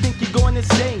 yo, I think you're going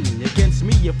insane. Against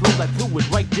me, you flow like fluid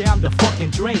right down the fucking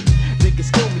drain.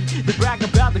 Niggas kill me, they brag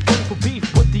about the game for beef,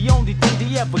 but the only thing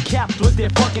they ever capped was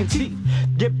their fucking teeth.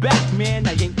 Get back, man,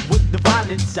 I ain't with the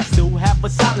violence. I still have a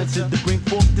silencer to bring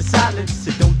forth the silence.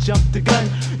 So don't jump the gun,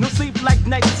 no sleep like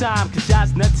nighttime, cause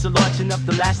y'all's nuts are large enough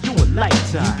to last you a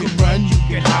lifetime. You can run, you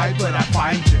can hide, but I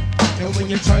find you. And when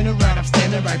you turn around, I'm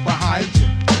standing right behind you.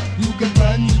 You can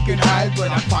run, you can hide, but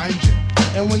I find you.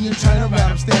 And when you turn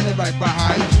around, I'm standing right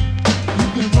behind you. You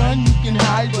can run, you can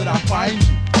hide, but I find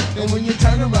you. And when you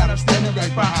turn around, I'm standing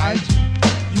right behind you.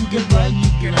 You can run, you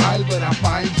can hide, but I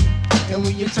find you. And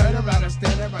when you turn around, I'm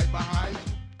standing right behind you.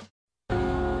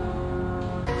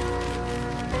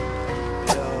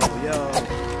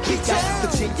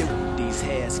 Continue. These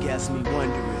hairs got me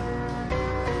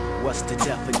wondering, what's the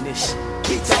definition?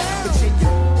 Continue.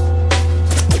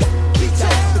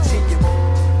 Continue.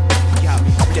 Got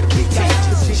me the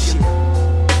pages and shit.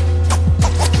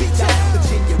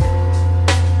 Continue.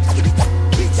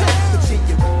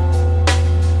 Continue.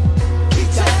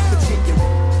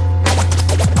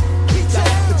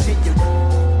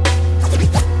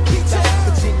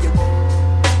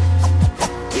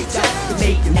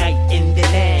 Late night in the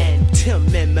land, Tim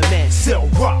and my man sell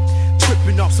rock,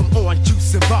 tripping off some orange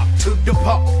juice and rock to the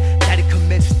park. Now to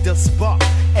commence the spark.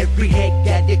 Every head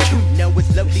got their cue, now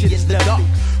it's lovely in the dark.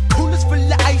 Coolest full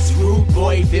of ice, rude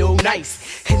boy, feel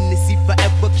nice. Hennessy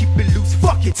forever, keep it loose,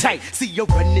 fuck it tight. See you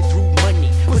running through money,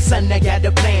 but son, I got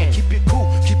a plan. Keep it cool,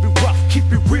 keep it rough, keep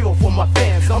it real for my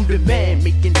fans. I'm the man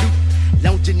making loot.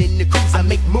 Lounging in the cruise, I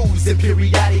make moves and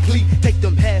periodically take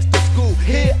them past the school.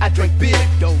 Here I drink beer,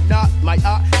 don't knock my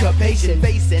occupation.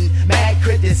 Facing mad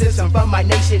criticism from my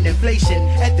nation. Inflation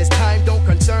at this time don't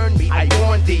concern me. I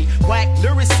warn thee, whack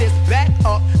lyricists, back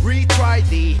up, retry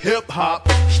the hip hop.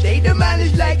 State of mind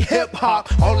is like hip hop.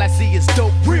 All I see is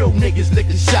dope, real niggas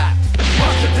licking shot.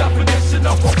 What's the definition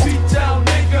of a beat-down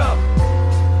nigga?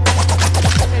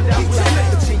 And that was it.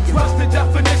 What's the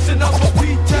definition of a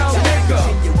beat-down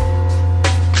nigga?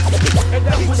 And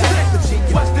that was it.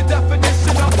 What's the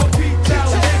definition of a beat-down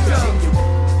nigga?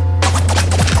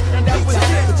 And that was it.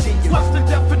 What's the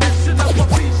definition of a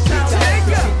beat-down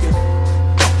nigga?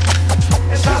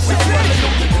 And that was it.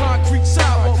 On the concrete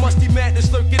sidewalk, musty madness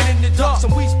lurking in the dark.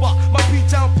 Some weed spot, my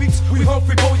beat-down peeps, we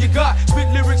hungry for you got. Spit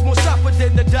lyrics more sharper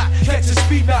than the dot. Catching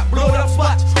speed knot, blowing up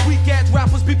spots. Weak ass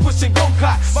rappers be pushing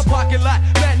go-karts. My parking lot,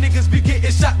 mad niggas be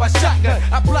getting shot by shotgun.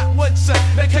 I block one son,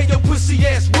 that can your pussy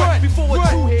ass run before a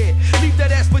two-head. Leave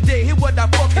that ass for dead, hear what I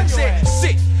fucking said.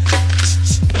 Sit,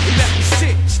 let me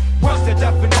sit. What's the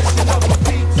definition of a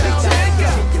beat-down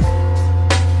nigga?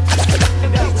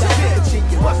 And that was it.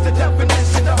 What's the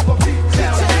definition of a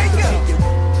beat-down nigga?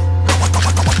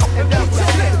 And that was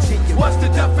it. What's the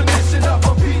definition of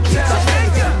a beat-down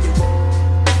nigga?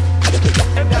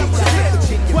 And that was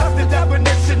it. What's the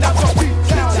definition of a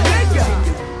beat-down nigga?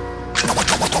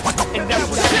 And that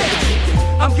was it.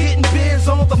 I'm getting biz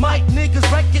on the mic, niggas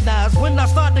recognize when I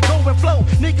start to go and flow,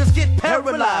 niggas get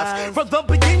paralyzed. From the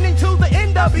beginning to the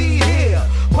end, I'll be here.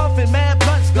 Puffing mad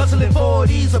blunts, guzzling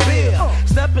 40s of beer.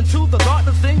 Step into the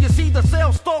darkness, then you see the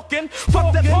cell stalking.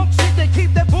 Fuck that punk shit, they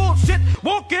keep that bullshit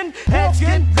walking. Heads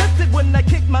get lifted when I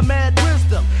kick my mad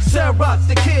wisdom. Sarah's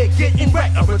the kid getting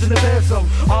wrecked, originalism.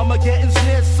 Armageddon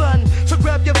snare, son. So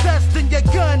grab your vest and your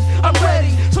gun, I'm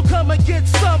ready. So come and get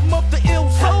some of the ill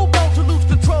soul, bound to lose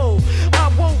control. I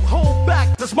won't hold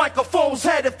back, this microphone's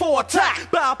headed for attack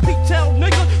by a P-Town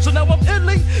nigga, so now I'm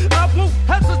illy. I won't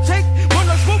hesitate when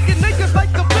I'm smoking niggas like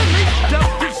a Billy.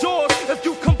 Doubt is yours if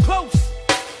you come close.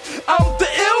 I'm the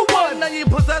ill one, now you're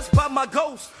possessed by my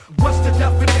ghost. What's the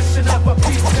definition of a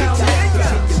P-Town nigga?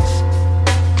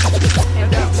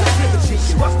 And that was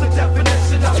it. What's the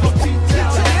definition of a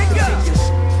P-Town nigga?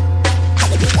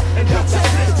 And that was it.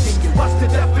 What's the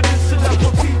definition of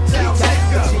a P-Town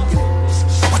nigga?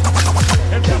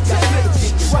 And that was it.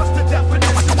 What's the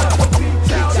definition of a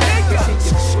P-Town nigga?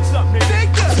 What's up,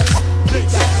 nigga?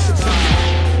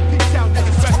 P-Town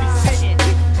niggas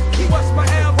representing. What's my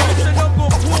elbows and I'm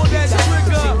gonna pull that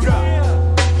trigger.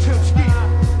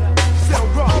 Sell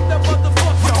rock.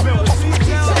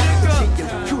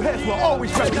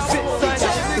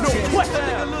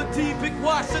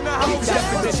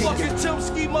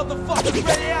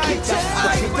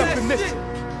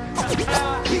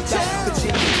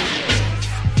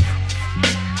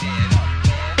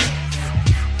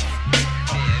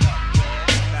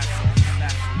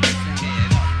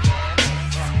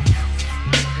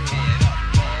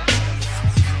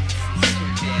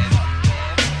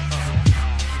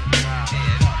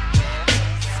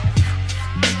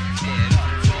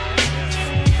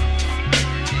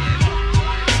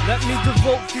 Let me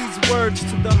devote these words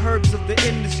to the herbs of the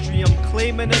industry. I'm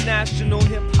claiming a national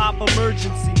hip-hop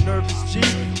emergency. Nervous G?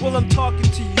 Well, I'm talking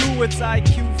to you. It's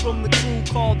IQ from the crew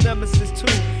called Nemesis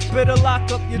 2. Better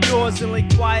lock up your doors and lay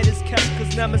quiet as kept,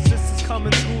 cause Nemesis is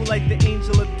coming through like the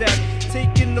angel of death.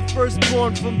 Taking the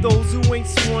firstborn from those who ain't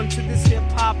sworn to this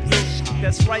hip-hop real shit.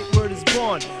 That's right, word is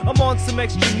born. I'm on some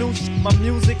extra new shit. My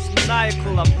music's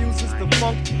maniacal. I fuses the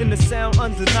funk and the sound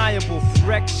undeniable.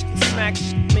 Wreck shit, smack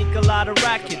shit, make a lot of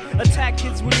racket. Attack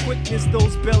kids with quickness,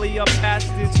 those belly up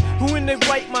bastards who in their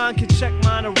right mind can check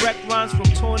mine or wreck rhymes from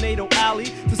Tornado Alley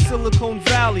to Silicon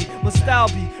Valley. My style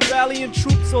be rallying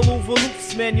troops all over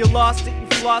loops, man. You lost it and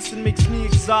flossing makes me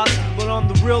exhausted, but on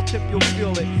the real tip you'll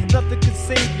feel it. Nothing could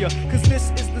save ya, cause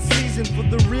this is the season for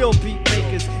the real beat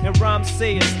makers and rhyme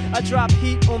sayers. I drop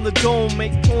heat on the dome,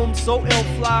 make poems so ill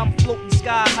fly, I'm floating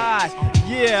sky high.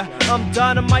 Yeah, I'm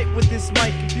dynamite with this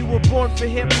mic. If you were born for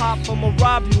hip hop, I'ma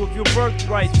rob you of your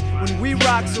birthright. When we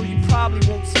rock, so you probably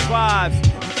won't survive.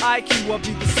 IQ, I'll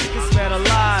be the sickest man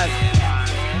alive.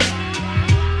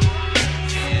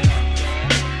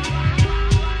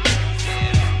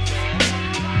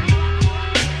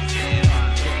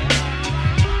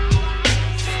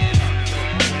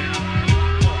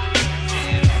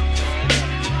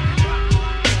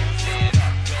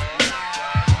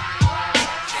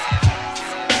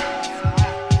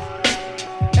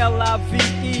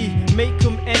 L-I-V-E, make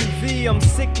them envy. I'm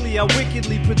sickly, I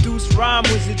wickedly produce rhyme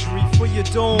wizardry for your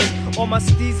dome. All my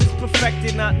steez is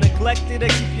perfected, not neglected. I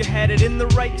keep you headed in the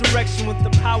right direction with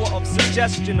the power of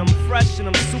suggestion. I'm fresh and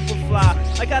I'm super fly.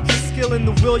 I got the skill and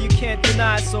the will you can't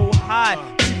deny. So high,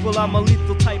 people, I'm a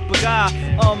lethal type of guy.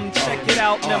 Check it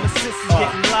out, Nemesis is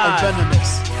getting live. I'm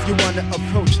venomous. You wanna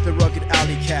approach the rugged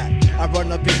alley cat. I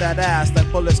run up in that ass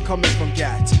like bullets coming from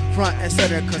gats. Front and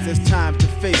center cause it's time to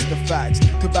face the facts.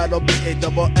 To battle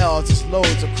B-A-double-L's, it's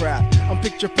loads of crap. I'm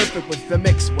picture perfect with the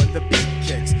mix when the beat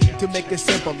kicks. To make it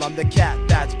simple, I'm the cat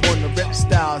that's born to rip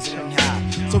styles in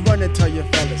half. So run and tell your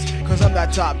fellas, cause I'm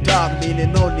that top dog,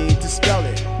 meaning no need to spell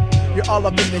it. You're all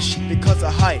up in this shit because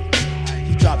of hype.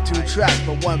 He dropped 2 tracks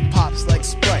but one pops like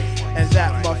Sprite. And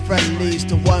that, my friend, leads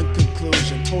to one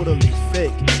conclusion, totally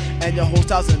fake. And your whole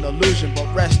style's an illusion, but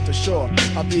rest assured,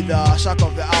 I'll be the shock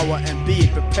of the hour and be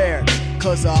prepared.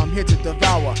 Cause I'm here to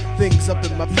devour things up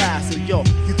in my past. So yo,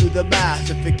 you do the math,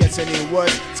 if it gets any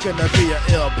worse, it's gonna be an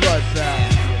ill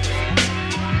bloodbath.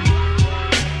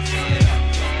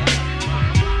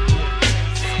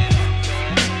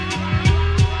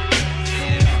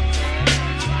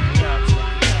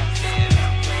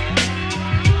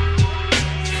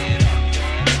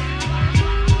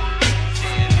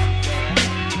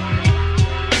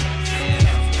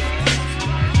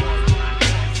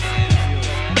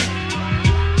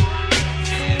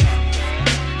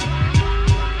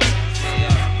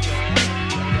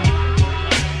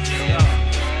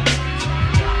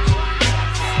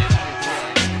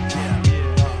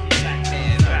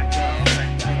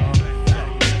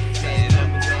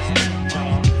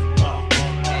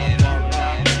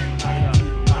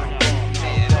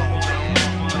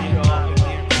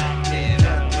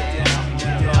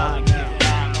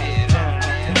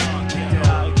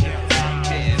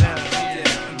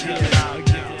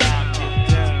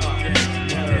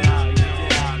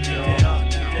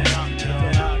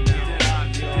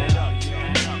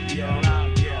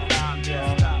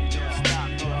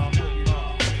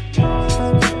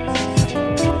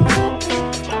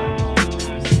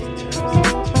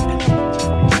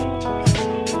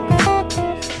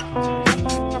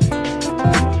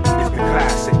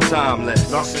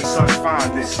 Lost in such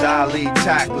fondness, style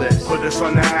tactless. Put us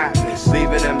on the atlas,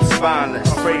 leaving them spineless,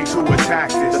 afraid to attack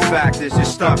this. The fact is you're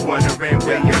stuck wondering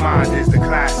where your mind is. The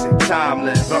classic,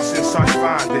 timeless. Lost in such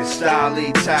fondness, style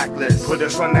tactless. Put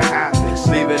us on the atlas,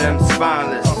 leaving them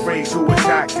spineless, afraid to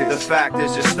attack this. The fact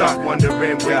is you're stuck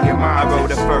wondering where your mind is. I wrote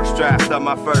the first draft of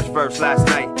my first verse last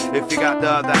night. If you got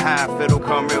the other half, it'll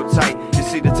come real tight. You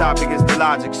See, the topic is the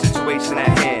logic, situation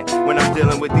at hand. When I'm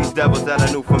dealing with these devils that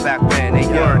I knew from back when. They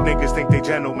young. Niggas think they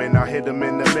gentlemen, I hit them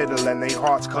in the middle and they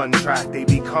hearts contract. They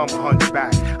become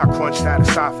hunchback. I crunch that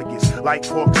esophagus like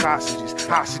pork sausages.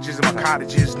 Hostages in my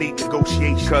cottages need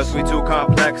negotiations. Cause we too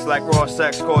complex like raw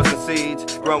sex causing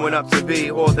seeds. Growing up to be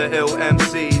all the ill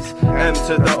MCs. M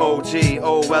to the OG,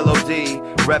 O-L-O-D.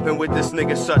 Reppin' with this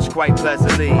nigga such quite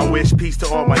pleasantly. I wish peace to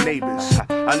all my neighbors.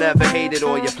 I never hated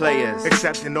all your players,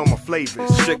 accepting all my flavors.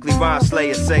 Strictly rhyme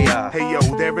slayer sayer. Hey yo,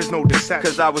 there is no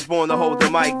deception. Cause I was born to hold the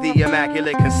mic, the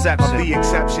immaculate conception. Of the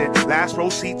exception, last row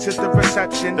seats at the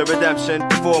reception. The redemption,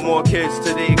 4 more kids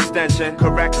to the extension.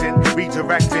 Correcting,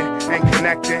 redirecting, and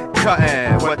connecting.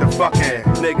 Cutting, what the fucking,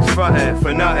 niggas frontin'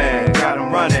 for nothing. Got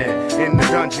 'em running, in the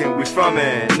dungeon we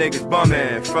frommin'. Niggas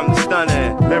bummin' from the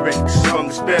stunning. Lyrics, from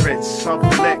the spirits, of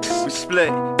the licks. We split,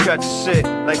 cut your shit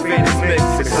like Vegas mix.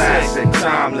 The classic,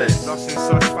 timeless, lost in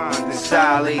such fondness.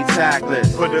 Styly,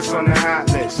 tactless, put us on the hot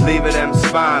list. Leaving them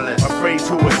spineless, afraid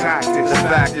to attack this. The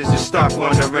fact is you're stuck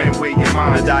wondering where your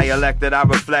mind is. The dialect that I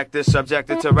reflect is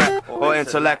subjected to rap or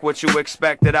intellect. What you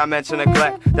expect that I mention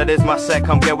neglect? That is my set,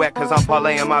 come get wet cause I'm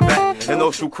parlaying my bet. And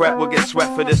those who crap will get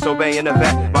sweat for disobeying the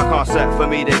vet. My concept for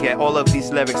me to get all of these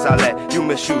lyrics I let you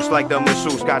misuse like the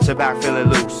masseuse got your back feeling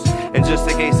loose. And just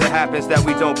in case it happens that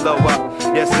we don't blow up,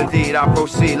 yes indeed I'll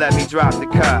proceed, let me drop the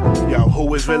cut. Yo,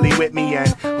 who is really with me and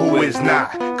who is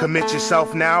not? Commit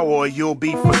yourself now or you'll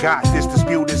be forgot. This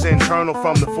dispute is internal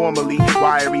from the formerly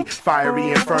wiry,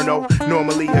 fiery inferno.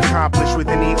 Normally accomplished with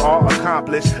an ER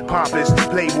accomplished. Pompous,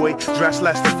 playboy, dressed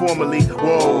less than formally.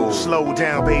 Whoa, slow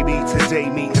down baby, today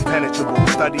me impenetrable.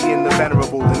 Studying the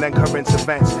venerable, the then current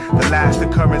events. The last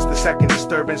occurrence, the second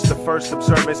disturbance, the first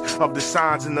observance of the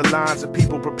signs and the lines of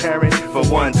people preparing for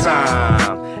one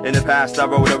time. In the past I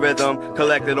wrote a rhythm,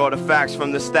 collected all the facts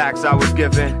from the stacks I was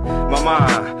given. My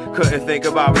mind couldn't think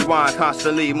about rewind,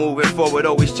 constantly moving forward,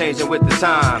 always changing with the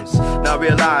times. Now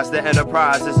realize the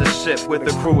enterprise is a ship with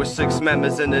a crew of 6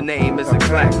 members and the name is a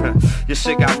clack. Your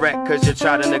shit got wrecked cause you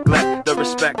try to neglect the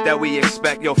respect that we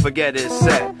expect, you'll forget it's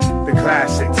set. The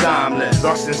classic, timeless,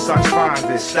 lost in such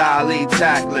fondness. Styly,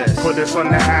 tactless, put us on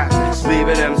the atlas.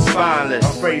 Leaving them spineless,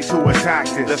 afraid to attack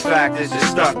this. The fact is you're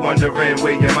stuck wondering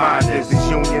where your mind is. These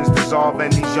unions dissolve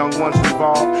and these young ones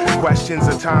revolve. Questions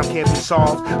of time can't be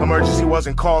solved. Emergency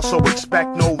wasn't called, so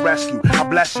expect no rescue. I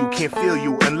bless you, can't feel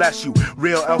you unless you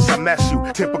real, else I mess you.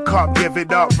 Tip a cup, give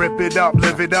it up, rip it up,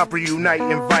 live it up, reunite,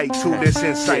 invite to this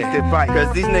insight that bite.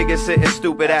 Cause these niggas sitting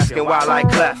stupid asking why I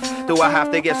clef. Do I have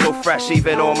to get so fresh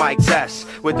even on my test?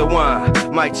 With the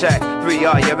 1, mic check, 3,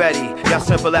 are you ready? Got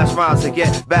simple ass rhymes to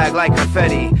get bagged like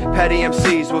confetti. Petty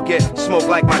MCs will get smoked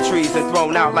like my trees and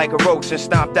thrown out like a roach and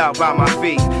stomped out by my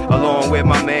feet. Along with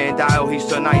my man Dial, he's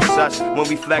so nice us. When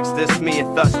we flex this, me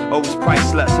and thus, always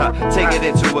priceless, huh? Take it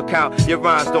into account, your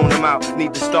rhymes don't amount.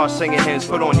 Need to start singing hymns,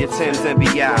 put on your Timbs and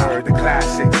be out. The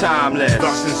classic, timeless,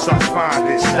 lost in such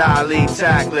fondness. Styly,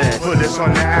 tactless, put us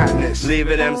on the atlas.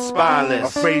 Leaving them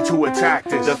spineless, afraid to attack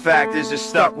this. The fact is you're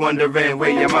stuck wondering where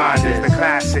your mind is. The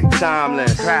classic,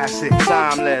 timeless, classic,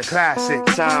 timeless, classic,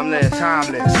 timeless,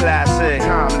 timeless, classic,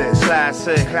 timeless,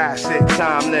 classic, classic,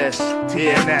 timeless,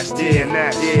 TNS,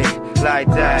 TNS, yeah, like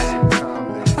that.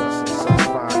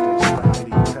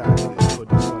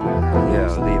 Yeah,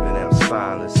 leaving them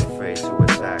spineless, afraid to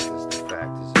attack us. The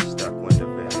fact is you're stuck wondering.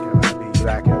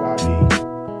 Black LIB,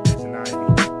 it's an Ivy,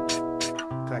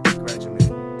 Classic Regiment,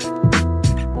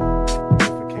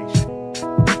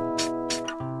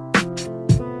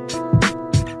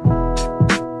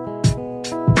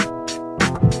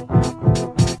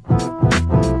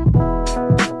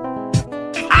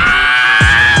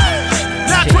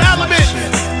 Natural Element,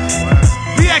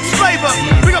 BX Flavor,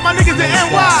 bring up my niggas in NY,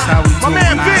 my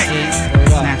man Vic.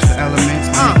 Natural Elements,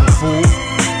 fool.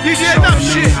 DJ Enough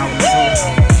Shit.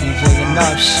 DJ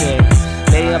Enough Shit.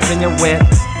 Lay up in your whip,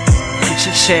 eat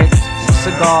your chick,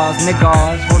 cigars,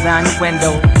 niggas, roll down your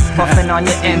window, puffin' on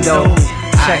your endo.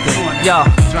 Check it, yo.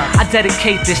 I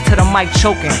dedicate this to the mic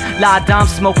choking, lie dime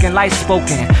smoking, light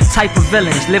spoken. Type of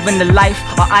villains, living the life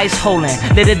or ice holding.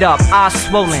 Lit it up, eyes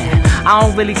swollen. I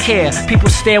don't really care, people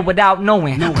stare without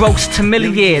knowing. Gross to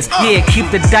millions, yeah, keep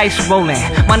the dice rolling.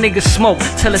 My niggas smoke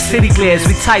till the city glares,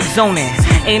 we type zoning.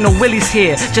 Ain't no willies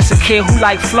here, just a kid who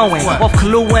like flowing off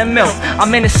Kahlua and milk.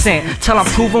 I'm innocent till I'm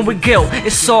proven with guilt.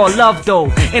 It's all love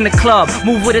though. In the club,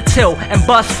 move with a tilt and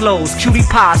bust flows. Cutie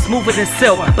pie, smoother than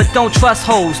silk, but don't trust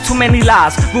hoes. Too many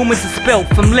lies, rumors are spilt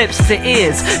from lips to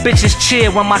ears. Bitches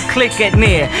cheer when my clique get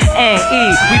near. And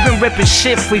E, we've been ripping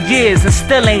shit for years and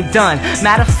still ain't done.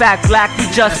 Matter of fact, black, we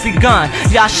just begun.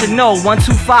 Y'all should know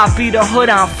 125 be the hood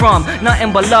I'm from.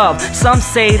 Nothing but love. Some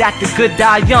say that the good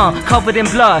die young, covered in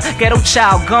blood. Ghetto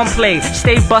child, gunplay,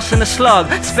 stay busting a slug.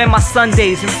 Spend my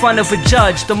Sundays in front of a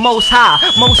judge. The most high,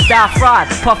 most die fried,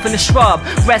 puffing the shrub.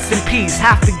 Rest in peace.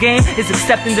 Half the game is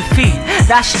accepting defeat.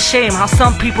 That's a shame how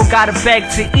some people gotta beg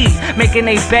to eat, making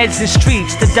they beds in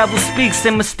streets. The devil speaks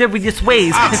in mysterious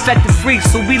ways. Infected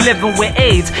freaks, so we living with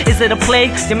AIDS. Is it a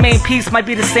plague? Your main piece might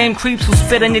be the same creeps who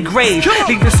spit on your grave.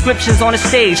 Leave inscriptions on the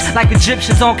stage like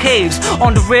Egyptians on caves.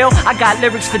 On the real, I got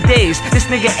lyrics for days. This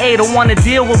nigga A don't wanna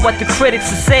deal with what the critics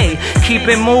will say. Keep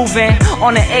it moving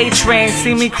on the A train.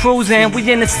 See me cruising.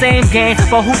 We in the same game,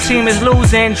 but who team is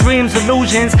losing? Dreams,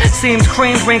 illusions. Seems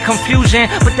cream bring confusion,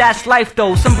 but that's life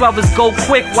though. Some brothers go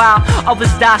quick while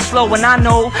others die slow. And I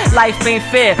know life ain't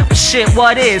fair, but shit,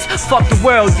 what is? Fuck the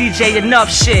world, DJ,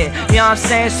 enough shit. You know what I'm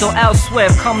saying? So L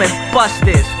Swift, come and bust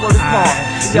this. What is more?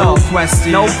 Yo, no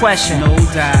question, no question, no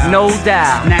doubt, no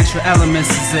doubt. Natural elements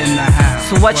is in the house.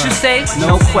 So what you say?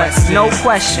 No question, no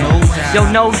question. No doubt.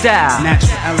 Yo, no doubt.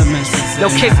 Natural elements is in Yo,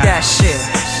 the kick house. that shit.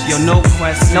 Yo, no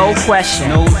question, no question.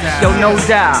 No doubt. Yo, no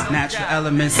doubt. Natural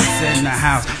elements is in the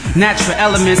house. Natural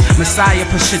elements, Messiah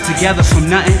put shit together from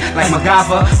nothing, like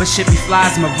Magava. But shit be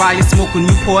flies, Mariah smoking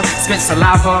Newport, spit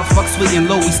saliva. Fuck sweet and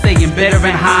low, we staying bitter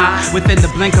and high. Within the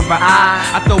blink of an eye,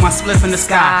 I throw my spliff in the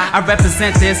sky. I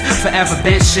represent this forever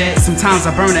bench shit. Sometimes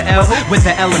I burn the L with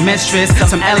the elementress,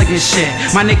 some elegant shit.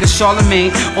 My nigga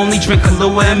Charlemagne only drink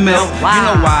Kahlua and milk. You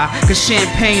know why? Cause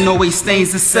champagne always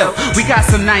stains the silk. We got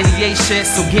some 98 shit,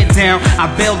 so get down.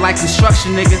 I build like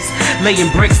construction niggas,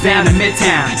 laying bricks down in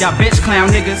Midtown. Y'all bitch clown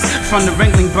niggas from the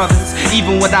Ringling Brothers.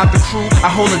 Even without the crew, I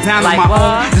hold it down on my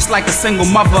own, just like a single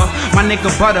mother. My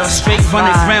nigga Butter, straight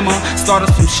running grammar.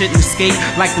 Started some shit and escape,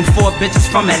 like them 4 bitches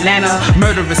from Atlanta.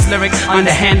 Murderous lyric,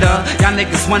 underhander. Y'all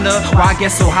niggas wonder why I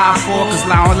get so high for, cause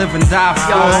now I live and die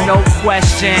for. Yo, no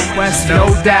question, no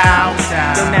doubt.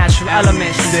 Yo, natural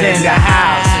elements is in the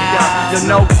house. Yo,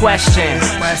 no question,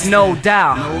 no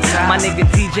doubt. My nigga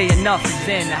DJ Enough is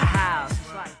in the house.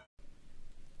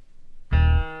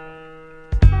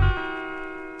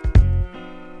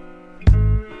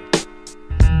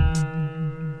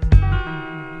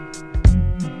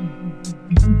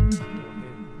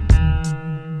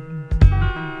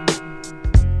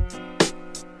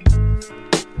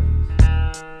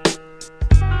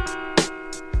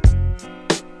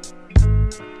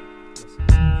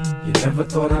 You never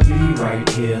thought I'd be right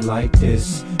here like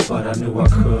this, but I knew I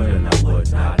could and I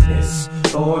would not miss.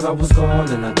 Thought I was gone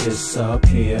and I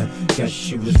disappear. Guess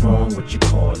you was wrong, what you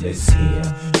call this here.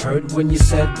 Heard when you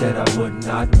said that I would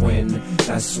not win.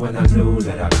 That's when I knew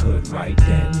that I could right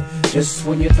then. Just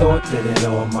when you thought that it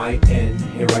all might end,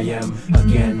 here I am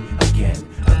again.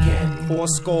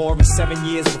 4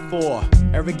 years before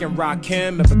Eric and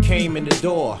Rakim ever came in the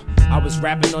door. I was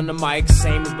rapping on the mic,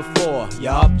 same as before.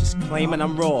 Yup, just claiming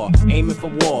I'm raw, aiming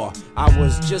for war. I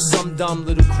was just some dumb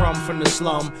little crumb from the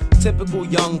slum, typical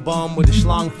young bum with a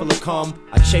schlong full of cum.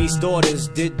 I chased daughters,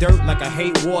 did dirt like I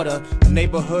hate water. A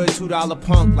neighborhood $2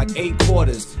 punk like 8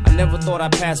 quarters. I never thought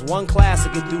I'd pass one class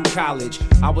or get through college.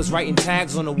 I was writing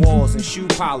tags on the walls and shoe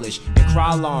polish and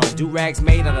Krylon, do-rags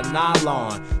made out of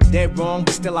nylon. Dead wrong,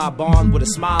 but still I bond with a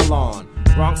smile on.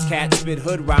 Bronx cats spit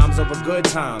hood rhymes over good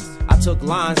times. I took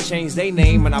lines, changed their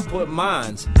name, and I put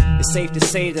mines. It's safe to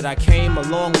say that I came a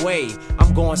long way.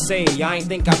 I'm gonna say, y'all ain't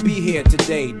think I'd be here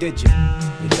today, did you?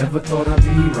 You never thought I'd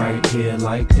be right here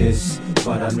like this,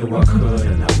 but I knew I could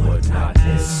and I would not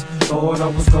miss. Thought I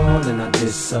was gone and I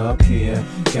disappear.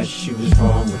 Guess you was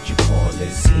wrong, what you call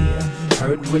this here.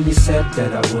 Heard when you said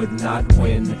that I would not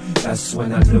win. That's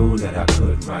when I knew that I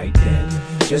could right then.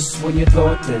 Just when you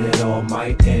thought that it all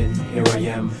might end, here I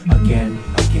am again.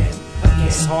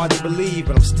 It's hard to believe,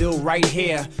 but I'm still right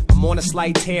here. I'm on a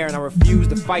slight tear and I refuse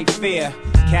to fight fear.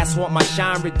 Cats want my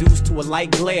shine reduced to a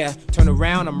light glare. Turn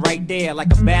around, I'm right there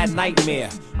like a bad nightmare.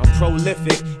 I'm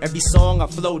prolific, every song I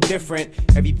flow different.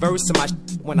 Every verse of my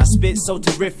when I spit so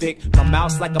terrific. My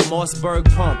mouth's like a Mossberg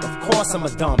pump, of course I'm a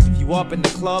dump. If you up in the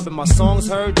club and my song's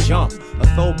heard, jump. Or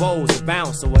throw bows, or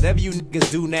bounce, or whatever you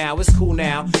niggas do now, it's cool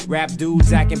now. Rap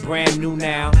dudes acting brand new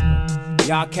now.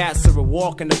 Y'all cats are a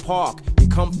walk in the park. You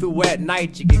come through at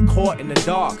night, you get caught in the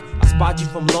dark. I spot you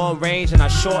from long range and I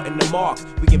shorten the mark.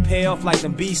 We can pay off like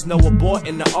them beasts, no abort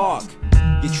in the ark.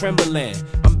 You're trembling,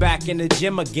 I'm back in the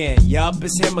gym again. Yup,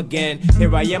 it's him again.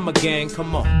 Here I am again.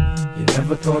 Come on. You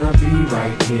never thought I'd be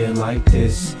right here like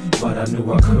this, but I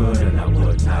knew I could and I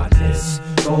would not miss.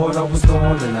 Thought I was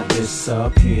gone and I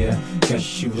disappear.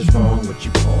 Guess you was wrong, what you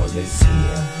call this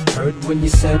here. Heard when you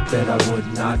said that I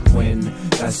would not win.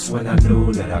 That's when I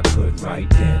knew that I could right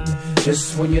then.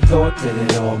 Just when you thought that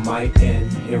it all might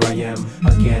end, here I am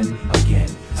again.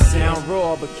 I sound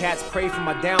raw, but cats pray for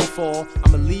my downfall.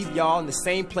 I'ma leave y'all in the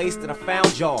same place that I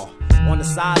found y'all. On the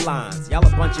sidelines, y'all a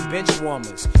bunch of bench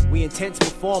warmers. We intense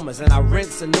performers and our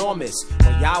rent's enormous.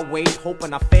 While y'all wait,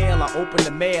 hoping I fail, I open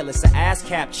the mail. It's an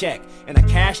ASCAP check, and I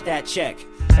cash that check.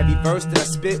 Every verse that I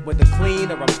spit, whether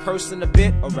clean or I'm cursing a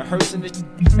bit or rehearsing it,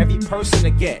 every person to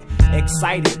get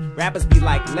excited. Rappers be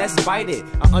like, let's bite it.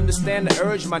 I understand the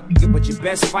urge, my nigga, but you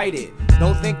best fight it.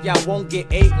 Don't think y'all won't get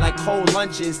ate like cold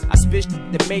lunches. I spit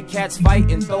that make cats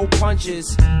fight and throw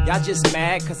punches. Y'all just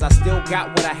mad cause I still got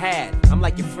what I had. I'm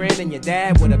like your friend and your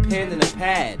dad with a pen and a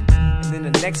pad. And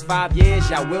in the next 5 years,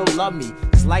 y'all will love me.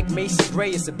 Cause like Macy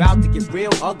Gray, it's about to get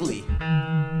real ugly.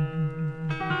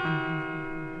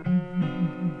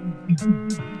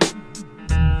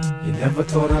 You never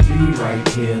thought I'd be right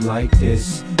here like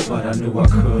this, but I knew I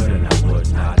could and I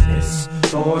would not miss.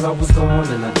 Thought I was gone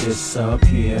and I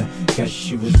disappear. Guess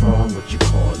you was wrong, what you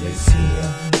call this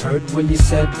here. Heard when you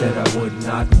said that I would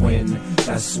not win.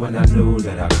 That's when I knew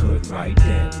that I could right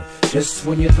then. Just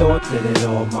when you thought that it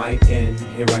all might end,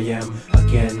 here I am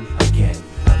again.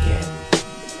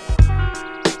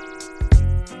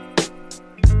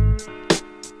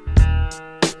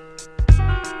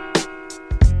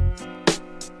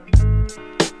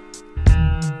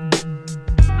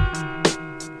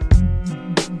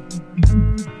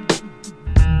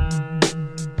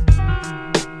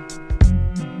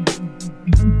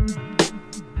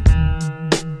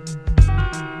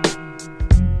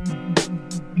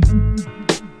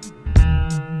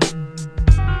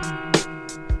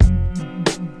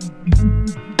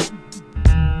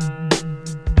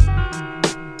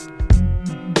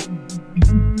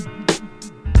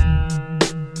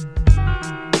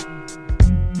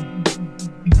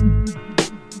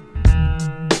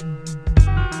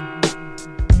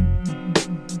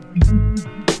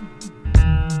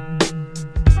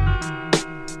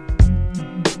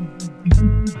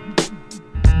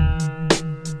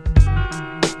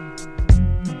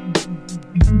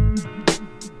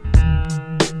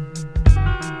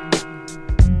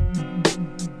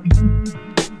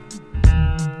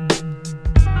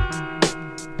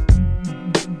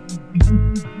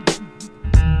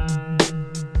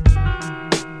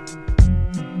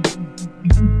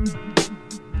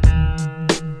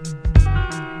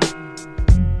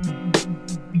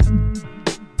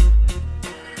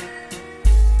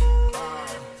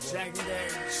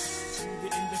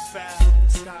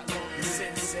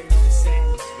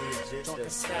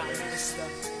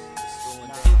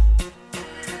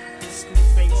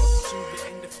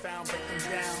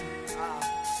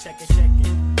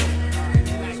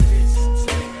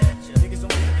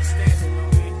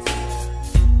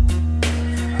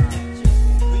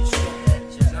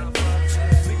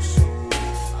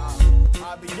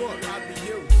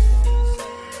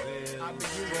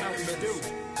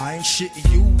 I ain't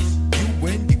shitting you. You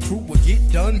and your crew will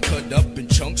get done, cut up in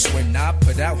chunks when I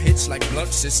put out hits like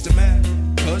Blunt Sister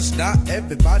Man. Cause not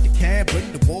everybody can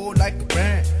bring the war like a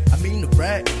brand. I mean a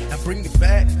rat, now bring it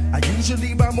back. I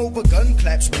usually rhyme over gun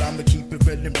claps, but I'ma keep it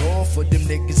real and raw for them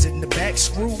niggas in the back.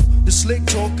 Screw the slick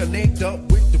talker linked up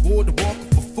with the water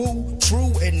walker for fool.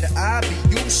 True in the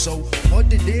IBU, so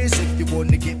what it is, if you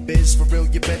wanna get biz for real,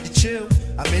 you better chill.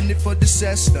 I'm in it for the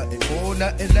cess, nothing more,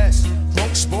 nothing less.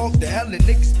 Drunk spark the hell and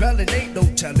niggas bellin', ain't no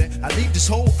telling. I leave this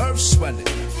whole earth swelling.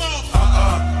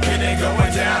 It ain't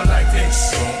going down like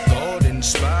this. Drunk guard in the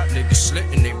spot, niggas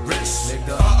slitting their wrists.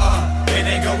 Nigga, it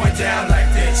ain't going down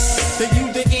like this. The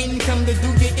you the end, come to do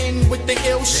your end with the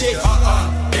ill shit.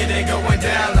 It ain't going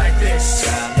down like this.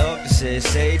 I love to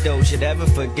say, don't you ever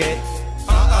forget.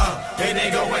 It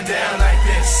ain't going down like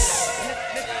this.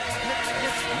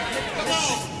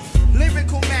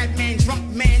 Lyrical madman,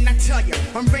 drunk man, I tell ya,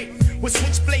 I'm ready. With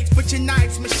switchblades, butcher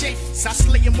knives, machetes, I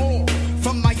slay them all.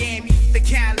 From Miami to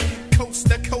Cali, coast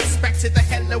to coast, back to the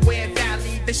Delaware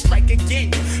Valley, they strike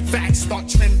again. Facts start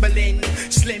trembling,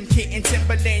 Slim Kitten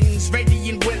Timberlands, ready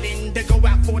and willing to go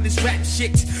out for this rap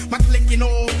shit. My click and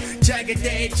all, jagged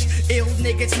edge, ill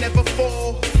niggas never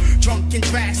fall. Drunk and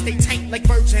trash, they tight like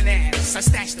virgin ass. I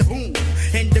stash the boom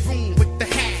in the room with the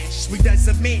hash. We does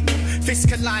them in, fists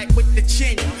collide with the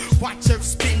chin. Watch her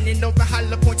spinning over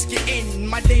hollow points get in.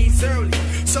 My day's early,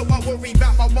 so I worry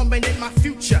about my woman and my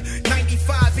future.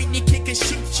 95 in your kick and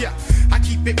shoot ya. I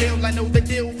keep keep it real, I know the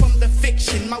deal from the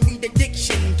fiction. My weed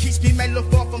addiction keeps me mellow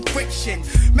far from friction.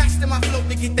 Master my flow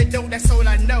to get the dough, that's all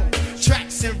I know.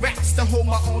 Tracks and raps to hold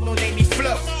my own, don't let me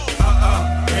flow.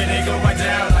 It ain't going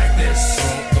down like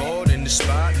this. God in the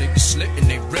spot, niggas slitting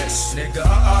their wrists. Nigga,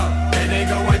 it ain't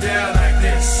going down like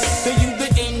this. Do you the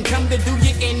end, come to do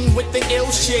your end with the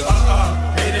ill shit.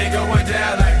 It ain't going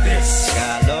down like this.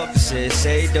 God love says,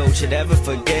 say don't you ever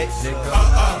forget.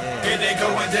 Nigga, it ain't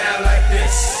going down like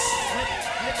this.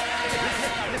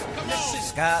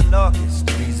 Scott Larkins,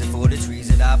 the reason for the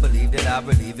treason. I believe that I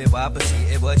believe it. Why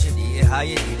perceive it, what you need it, how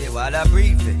you need it, while I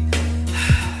breathe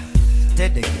it.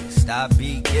 Dedicate, stop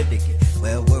being gimmicky.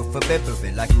 Well worth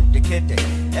remembering like who the kid day.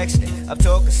 Excellent, I'm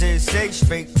talking sensation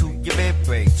straight to your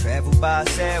membrane. Travel by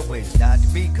sandways, not to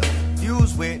be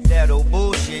confused with that old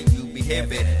bullshit you be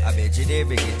hearing. I'm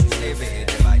engineering it, you steering in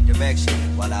the right direction,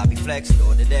 while I be flexing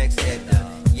on the next end.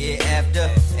 Year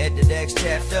after, and the next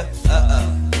chapter.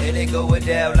 It ain't going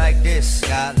down like this.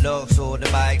 Got locks on the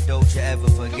mic, don't you ever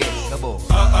forget. Come on.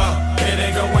 It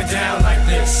ain't going down like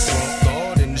this.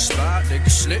 God in the spot, niggas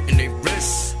slitting their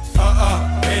wrists.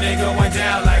 It ain't going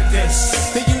down like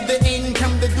this. Do you the end,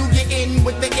 come to do your end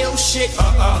with the ill shit. It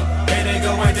ain't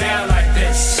going down like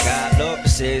this. Scott Love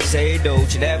says, say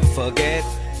don't you never forget.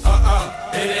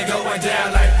 It ain't going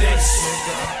down like this.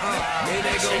 It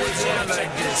ain't going down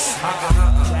like this.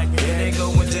 It ain't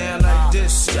going down like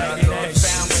this.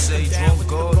 Say drunk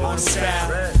God on the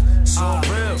sound. So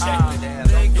real.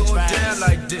 It ain't going down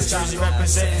like this. Jersey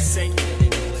representing.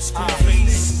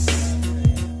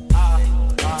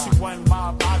 One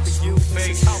mob, I be you.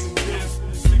 Face.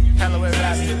 Hello, where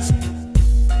rap is.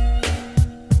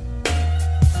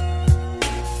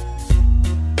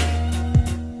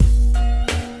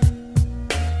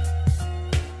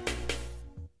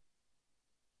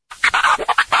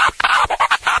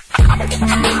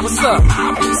 What's up?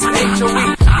 It's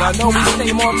HOE. Y'all know we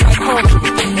stay multicultural,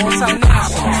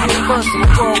 multinational, universal,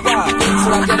 worldwide. So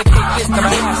I dedicate this to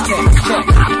my hashtag. Check.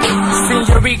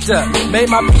 Senorita, made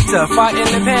my pizza, fire in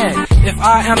the pan. If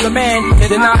I am the man,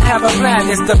 then I have a plan.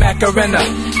 It's the Macarena.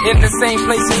 In the same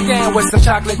place you stand with some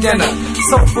chocolate dinner.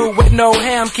 Soul food with no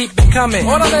ham, keep it coming.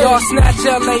 Y'all snatch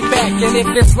your lay back. And if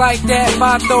it's like that,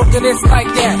 my throat, then it's like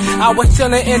that. I was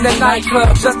chilling in the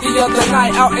nightclub just the other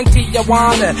night out in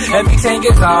Tijuana. Everything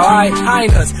is alright.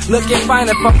 Hyenas looking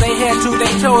finer from their head to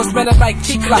their toes, smelling like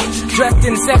chicla, dressed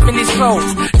in 70s clothes.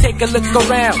 Take a look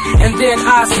around, and then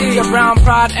I see a brown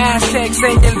pride Aztec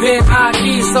saying then I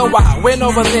key. So I went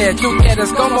over there to get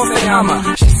us como se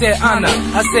llama. She said Anna.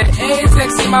 I said, hey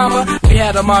sexy mama. We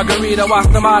had a margarita,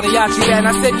 watched the mariachi band.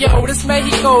 I said, yo, this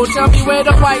Mexico, tell me where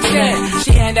the white stand.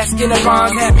 She had that skin of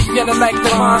bronze, had me feeling like the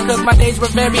Mons, cause my days were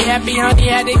very happy, honey,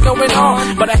 had it going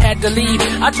on. But I had to leave.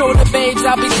 I told the babes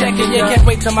I'll be checking. Yeah, can't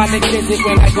wait till my next visit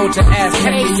when I go to ask.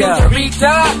 Hey,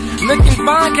 senorita, looking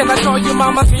fine, can I call you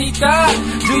mamacita?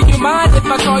 Do you mind if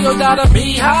I call your daughter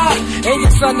Mija? And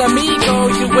your son amigo,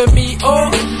 you with me, oh,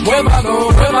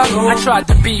 huevalo, huevalo. I tried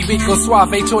to be Rico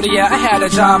Suave, told her, yeah, I had a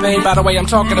job, eh? By the way, I'm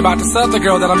talking about the southern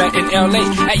girl that I met in LA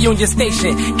at Union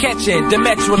Station, catching the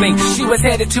Metrolink. She was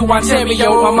headed to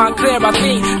Ontario on Montclair, I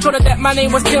think. Told her that my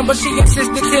name was Tim, but she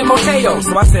insisted Timoteo.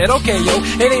 So I said, okay, yo,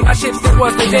 it ain't my chips, it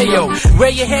was the day, yo. Where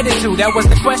you headed to? That was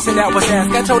the question that was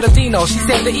asked. I told her Dino, she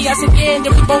said the E, I said, yeah, and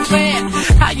then we both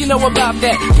laughed. How you know about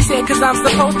that? She said, cause I'm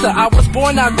supposed to. I was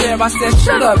born out there. I said,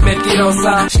 shut up,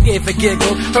 mentirosa. She gave a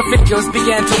giggle, her fingers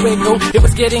began to wiggle. It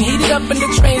was getting heated up and the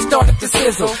train started to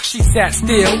sizzle. She sat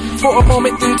still for a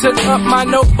moment, then took up my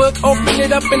notebook, opened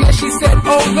it up, and then she said,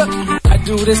 oh, look, I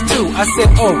do this too. I said,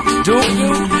 oh, do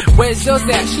you? Where's yours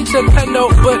at? She took her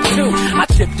notebook too. I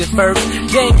tipped it first.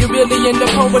 Dang, you really into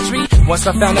poetry? Once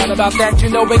I found out about that, you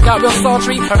know it got real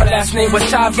sultry. Her last name was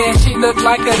Chavez. She looked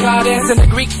like a goddess in a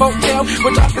Greek folktale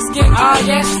with darker skin. Ah,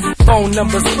 yes. Phone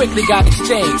numbers quickly got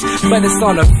exchanged, but it's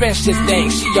on a friendship thing.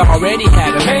 She already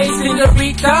had a hey,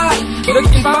 senorita,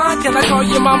 looking fine. Can I call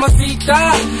you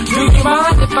mamacita? Do you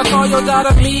mind if I call your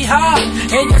daughter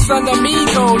Mija? And your son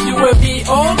amigo, you will be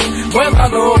oh,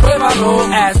 huevalo,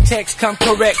 huevalo. Aztecs come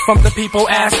correct from the people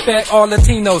aspect. All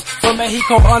Latinos from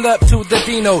Mexico on up to the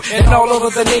Dino, and all over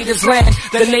the natives land,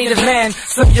 the native land.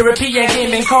 Some European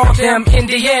came and called them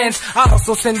Indians. I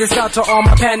also send this out to all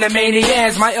my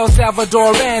Panamanians, my El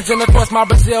Salvadorans, and of course my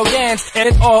Brazilians,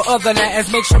 and all other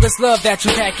lands. Make sure it's love that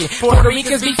you packing. Puerto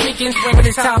Ricans be freaking when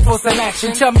it's time for some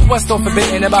action. Tell me what's so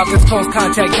forbidden about this close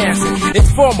contact dancing.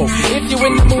 It's formal if you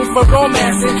in the mood for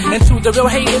romancing. And to the real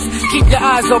haters, keep your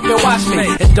eyes open, watch me.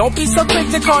 And don't be so quick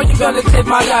to call you relative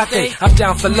my latte. I'm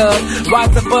down for love,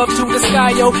 rise above to the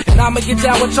sky, yo. And I'ma get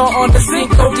down with y'all on the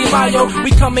Cinco de Mayo.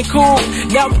 We coming cool,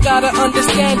 now we gotta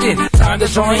understand it. Time to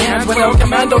join hands when El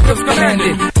Commando gives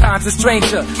commanded. Time's a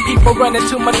stranger, people running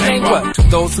too much anger. To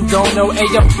those who don't know,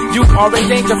 ayo, you are in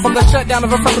danger from the shutdown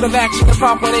of affirmative action in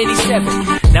Prop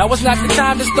 187. Now it's not the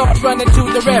time to start running to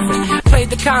the reverend. Play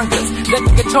the congas, let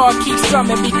the guitar keep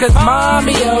strumming. Because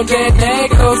mommy, oh, dead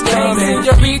negros coming.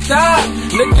 Señorita,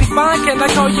 looking fine, can I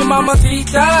call you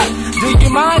mamacita? Do you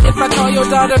mind if I call your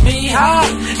daughter B-Hot?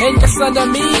 And your son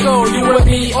amigo, you and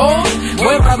me, oh,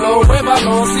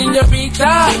 huevalo,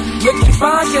 señorita. Looking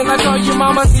fine, can I call you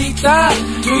mamacita?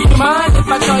 Do you mind if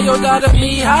I call your daughter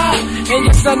B-Hot? And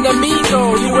your son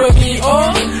amigo, you and me,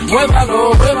 oh,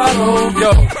 huevalo.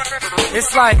 Yo,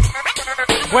 it's like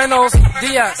buenos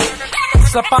dias,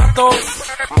 zapatos,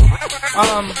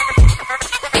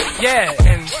 yeah,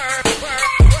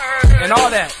 and all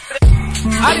that.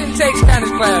 I didn't take Spanish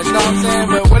class, you know what I'm saying?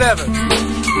 But whatever.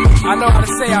 I know how to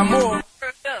say amor.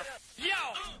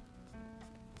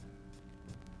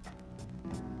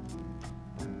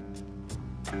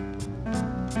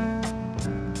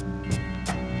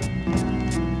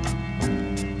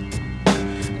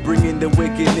 Bringing the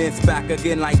wickedness back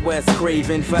again like Wes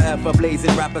Craven. Forever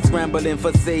blazing, rappers scrambling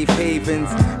for safe havens.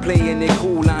 Playing it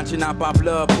cool, launching out our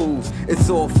blood pools. It's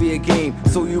all fair game,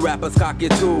 so you rappers cock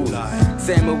your tools.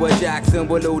 Samuel Jackson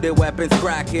with loaded weapons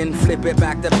cracking. Flip it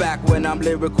back to back when I'm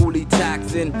lyrically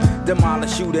taxing.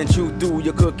 Demolish, shoot and chew through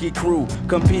your cookie crew.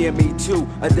 Compare me to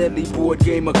a deadly board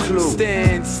game of Clue.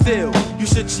 Stand still, you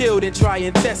should chill then try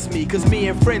and test me. Cause me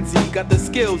and Frenzy got the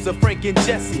skills of Frank and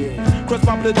Jesse. Cross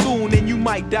my platoon and you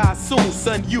might die soon,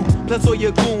 son. You plus all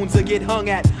your goons will get hung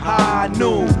at high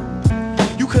noon.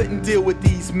 You couldn't deal with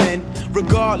these men,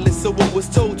 regardless of what was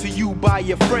told to you by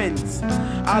your friends.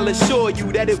 I'll assure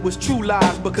you that it was true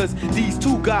lies, because these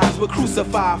two guys would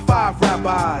crucify 5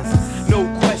 rabbis. No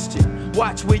question.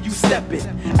 Watch where you steppin'.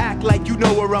 Act like you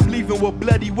know where I'm leaving with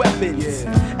bloody weapons.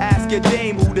 Ask your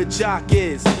dame who the jock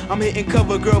is. I'm hitting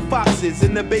cover girl foxes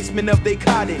in the basement of their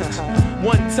cottage.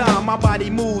 One time my body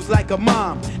moves like a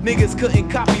mom. Niggas couldn't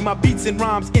copy my beats and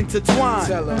rhymes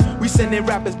intertwined. We sending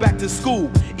rappers back to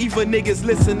school. Even niggas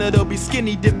listen or they'll be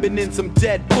skinny dipping in some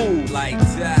dead pools. Like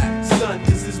that. Son,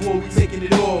 this is where we taking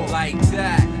it all. Like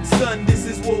that. Son, this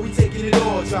is where we taking it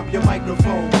all. Drop your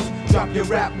microphones, drop your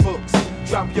rap books,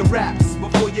 drop your raps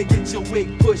before you get your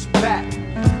wig pushed back.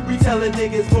 We tellin'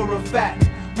 niggas for a fact,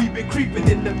 we been creeping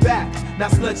in the back. Now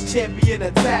Sludge champion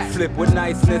attack. Flip with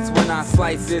niceness when I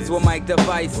slices with mic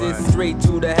devices. Straight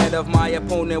to the head of my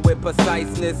opponent with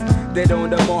preciseness. Dead on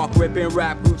the mark, ripping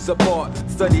rap groups apart.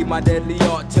 Study my deadly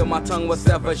art till my tongue was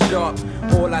ever sharp.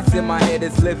 All I see in my head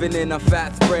is living in a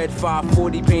fat spread.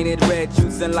 540 painted red,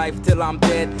 juicing life till I'm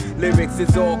dead. Lyrics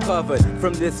is all covered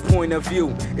from this point of view.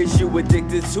 Is you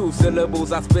addicted to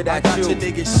syllables I spit at you? I got your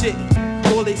niggas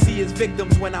shitting. All they see is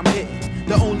victims when I'm hitting.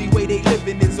 The only way they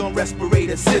living is on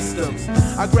respirator systems.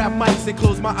 I grab mics and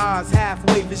close my eyes,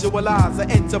 halfway visualize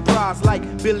an enterprise like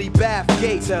Billy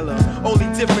Bathgate. Tell 'em, only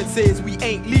difference is we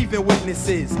ain't leaving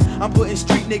witnesses. I'm putting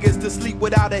street niggas to sleep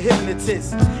without a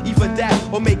hypnotist. Either that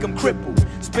or make them cripple.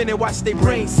 Spin and watch they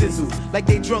brain sizzle like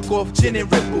they drunk off gin and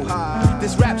ripple.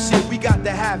 This rap shit, we got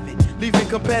to have it. Leaving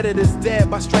competitors dead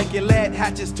by striking lead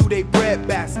hatches to their bread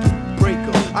basket. Break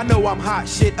 'em. I know I'm hot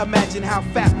shit. Imagine how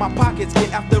fat my pockets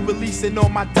get after releasing all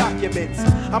my documents.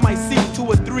 I might see 2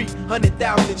 or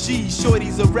 300,000 G's.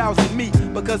 Shorties arousing me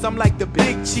because I'm like the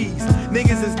big cheese.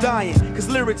 Niggas is dying cause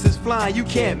lyrics is flying. You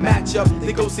can't match up.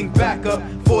 They go sing back up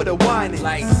for the whining.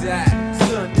 Like that.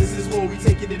 Son, this is where we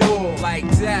taking it all. Like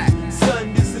that.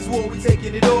 Son, this is where we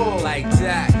taking it all. Like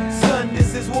that. Son,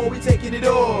 this is where we taking it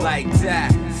all. Like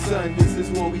that. Son, this is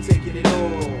where we taking it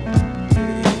all.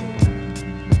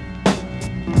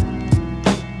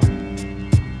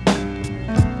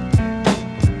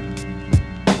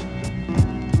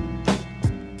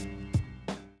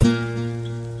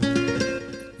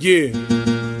 Yeah.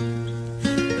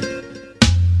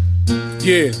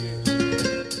 Yeah.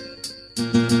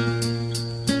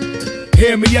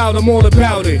 Hear me out, I'm all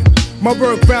about it. My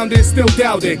work grounded, still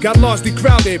doubted. Got lost and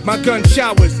crowded, my gun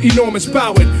showers, enormous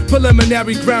powered.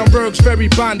 Preliminary groundworks, very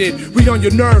bonded. Read on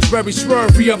your nerves, very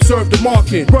swerve, we observe the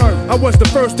market. I was the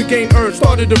first to gain urge,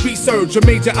 started the research. A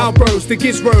major outburst, the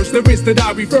gets worse, there is that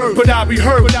I reverb. But I be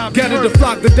heard, gathered the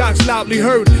flock, the docs loudly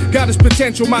heard. Got his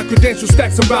potential, my credentials,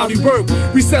 stack some rowdy work.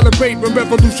 We celebrate when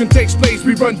revolution takes place.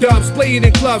 We run dubs, play it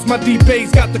in clubs, my deep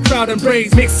bass got the crowd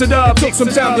embraced. Mix it up, took some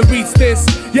time to reach this.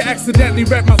 You accidentally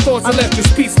read my thoughts, I left you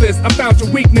speechless. found your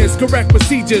weakness, correct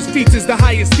procedures, features the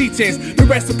highest teachings. The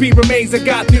recipe remains, I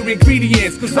got new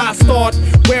ingredients. Cause I start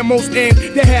where most end,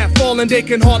 they have fallen, they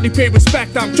can hardly pay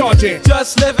respect, I'm charging.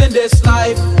 Just living this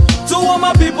life. To all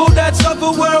my people that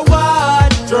suffer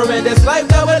worldwide, during this life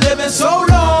that we're living so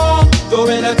long,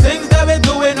 doing the things that we're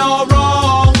doing all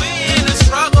wrong. We in a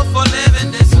struggle for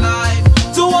living this life.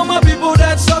 To all my people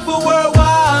that suffer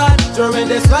worldwide, during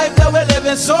this life that we're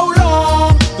living so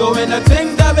long, doing the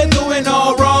things that we're doing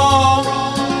all wrong.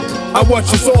 I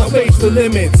watch us all face the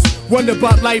limits, wonder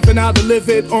about life and how to live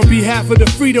it. On behalf of the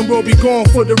freedom, we'll be going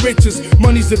for the riches.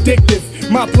 Money's addictive,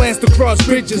 my plans to cross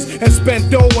bridges and spend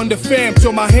dough on the fam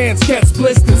till my hands catch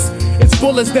blisters. It's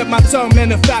bullets that my tongue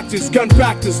manufactures, gun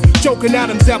practice, choking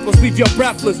Adam's apples leave you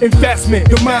breathless. Investment,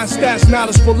 your mind stash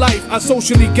knowledge for life. I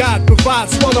socially guide, provide,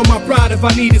 swallow my pride if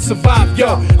I need it, survive.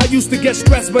 Yo, I used to get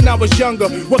stressed when I was younger.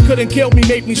 What couldn't kill me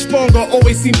made me stronger.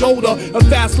 Always seemed older, a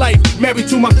fast life, married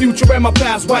to my future and my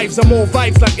past wives. I'm all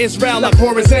vibes like Israel, like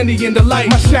Horace Andy in the light.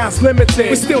 My shine's limited,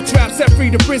 we're still trapped, set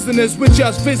free to prisoners. We're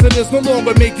just visitors, no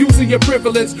longer make use of your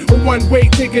privilege. A one-way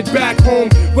ticket back home,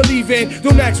 we're leaving.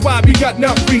 Don't ask why, we got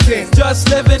enough reasons. Just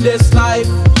living this life.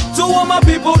 To all my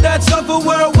people that suffer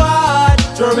worldwide,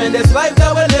 during this life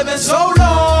that we're living so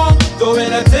long, doing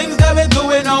the things that we're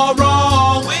doing all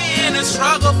wrong. We in a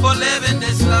struggle for living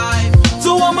this life. To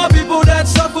all my people that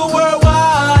suffer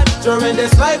worldwide, during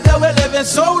this life that we're living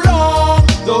so long,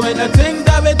 doing the things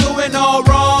that we're doing all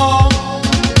wrong.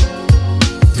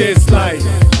 This life,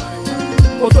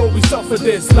 although we suffer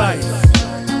this life,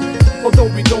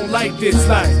 although we don't like this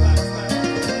life,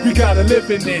 we gotta live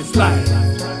in this life.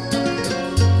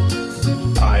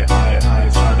 I try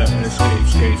to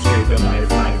escape the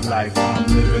life, I'm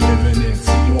living in.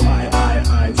 See you,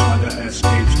 I try to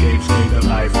escape the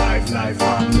life,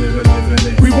 I'm living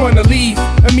in. We wanna leave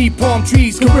and meet palm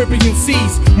trees, Caribbean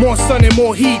seas, more sun and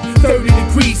more heat, 30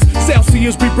 degrees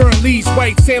Celsius, we burn leaves,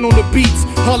 white sand on the beach,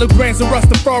 holograms of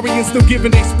Rastafarians still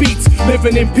giving their speech,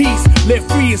 living in peace, live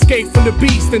free, escape from the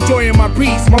beast, enjoying my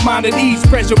breeze, my mind at ease,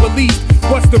 pressure released.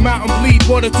 Watch the mountain bleed,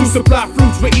 water to supply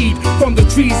fruits we eat. From the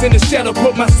trees in the shadow,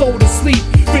 put my soul to sleep.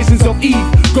 Visions of Eve,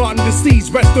 garden disease,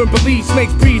 rest and belief.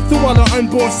 Snakes breathe through all the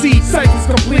unborn seeds. Cycles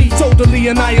complete, totally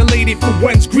annihilated for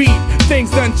one's greed.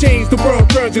 Things done changed, the world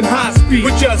turns in high speed.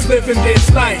 We're just living this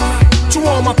life. To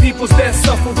all my peoples that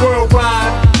suffer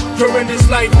worldwide, during this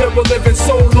life that we're living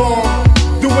so long,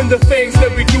 doing the things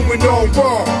that we doing all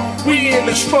wrong. We in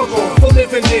the struggle for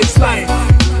living this life.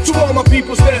 To all my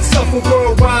peoples that suffer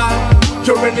worldwide,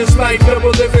 during this life that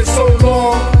we're living so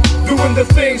long, doing the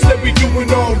things that we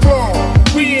doing all wrong.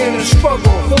 We in a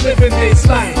struggle for living this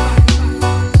life.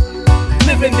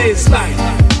 Living this life.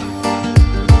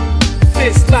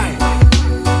 This life.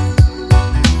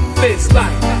 This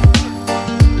life.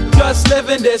 Just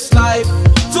living this life.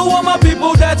 To all my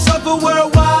people that suffer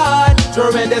worldwide,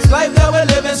 during this life that we're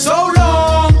living so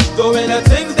long, doing the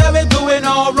things that we're doing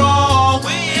all wrong.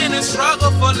 We in a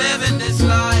struggle for living this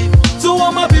life. To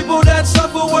all my people that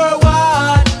suffer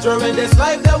worldwide, during this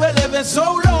life that we're living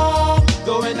so long,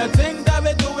 doing the things that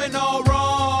we're doing all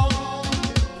wrong.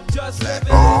 Just living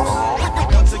this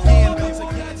life. Once again,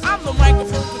 I'm the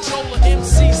microphone controller,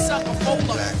 MC sucker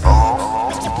folder.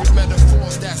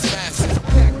 Metaphors that's massive.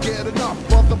 Can't get enough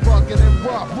of the bucket and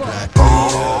rock.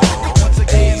 Once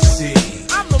again,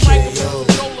 I'm the microphone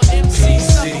controller, MC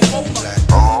sucker folder.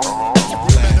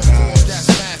 Metaphors that's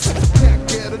massive. Can't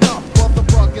get enough of the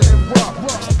bucket and rock.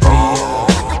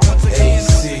 Once again,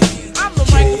 I'm the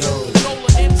microphone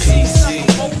controller, MC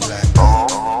sucker folder.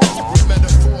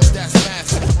 Metaphors that's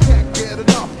massive. Can't get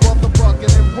enough of the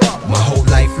bucket and rock. My whole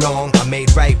life long, I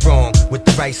made right wrong with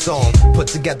the right song. Put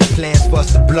together plans for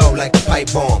us to blow like a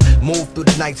pipe bomb. Move through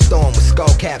the night storm with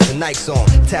skull caps and Nikes on.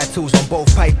 Tattoos on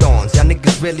both pythons. Y'all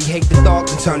niggas really hate the dark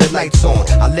and turn the lights on.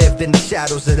 I lived in the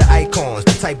shadows of the icons,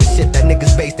 the type of shit that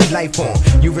niggas base their life on.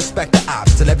 You respect the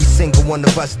ops till every single one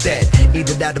of us dead.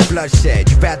 Either that or bloodshed.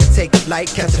 You rather take it light,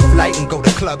 catch a flight and go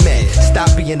to Club Med.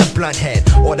 Stop being a blunt head,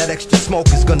 or that extra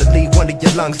smoke is gonna leave one of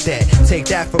your lungs dead. Take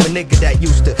that from a nigga that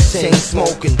used to chain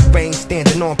smoking, the rain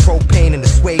standing on propane in a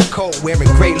suede coat, wearing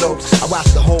gray locs. I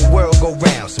watched the whole world go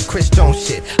round, some Chris Jones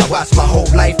shit. I watched my whole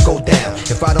life go down.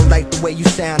 If I don't like the way you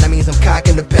sound, that means I'm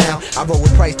cocking the pound. I roll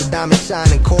with Price, the diamond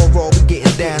shine, and core roll, we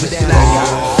getting down. Once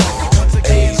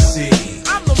again,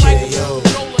 I'm the microphone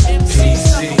controller, MC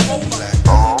sucker folder.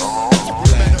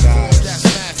 Metaphors that's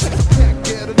massive. Can't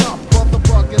get enough of the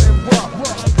bucket and rock.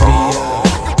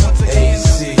 Once again,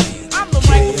 I'm the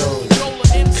microphone controller,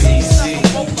 MC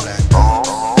sucker folder.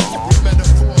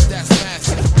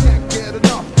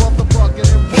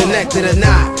 Connected or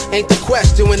not, ain't the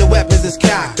question when the weather weapons is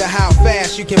cocked, to how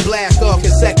fast you can blast off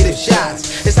consecutive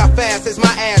shots. It's how fast is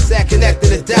my ass that connected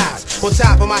the dots. On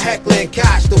top of my heckling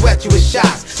couch to wet you with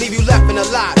shots, leave you left in a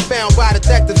lot, found by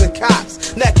detectives and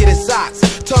cops, naked in socks,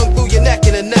 tongue through your neck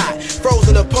in a knot,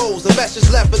 frozen a pose, the message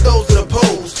left for those of the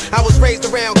pose. I was raised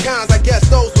around cons, I guess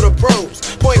those were the pros.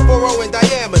 0.40 in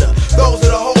diameter, those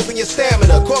are the holes in your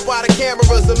stamina, caught by the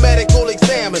cameras of medical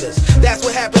examiners. That's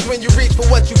what happens when you reach for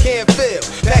what you can't feel.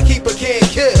 That keeper can't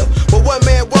kill, but one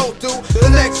man won't do, the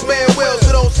next man will.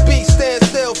 So don't speak, stand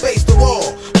still, face the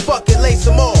wall. Fuck it, lace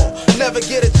them all. Never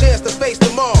get a chance to face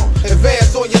them all.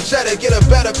 Advance on your cheddar, get a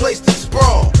better place to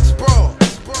sprawl. Sprawl.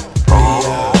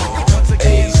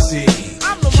 A-C,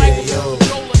 K-O,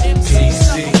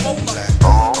 T-C.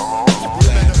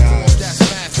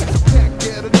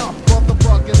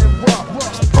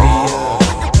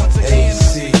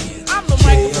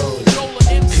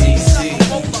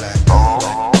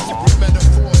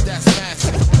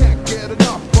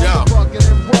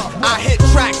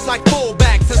 Like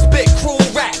fullbacks and spit cruel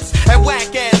raps and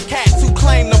whack ass cats who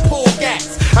claim to pull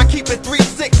gas. I keep it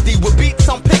 360 with beats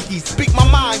on picky. Speak my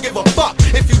mind, give a fuck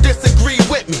if you disagree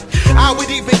with me. I would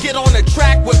even get on the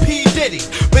track with P. Diddy,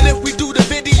 but if we do the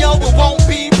video, it won't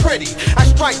be pretty. I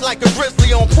strike like a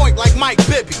grizzly, on point like Mike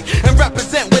Bibby, and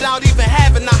represent without even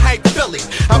having to hype Philly.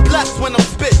 I'm blessed when I'm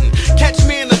spitting. Catch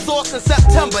me in the source in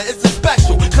September. It's a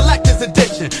special collector's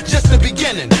edition, just the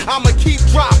beginning. I'ma keep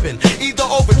dropping, either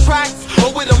over tracks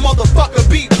or with a motherfucker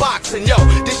beatboxing. Yo,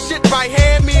 this shit right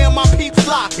here, me and my peeps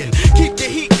locking. Keep the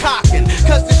heat cocking,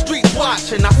 cause the streets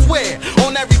watching. I swear,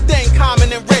 on everything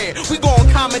common and rare. We gon'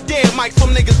 commandeer mics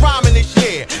from niggas rhyming this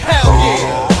year. Hell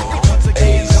yeah.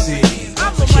 A-C,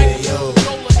 K-O,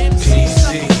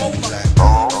 T-C.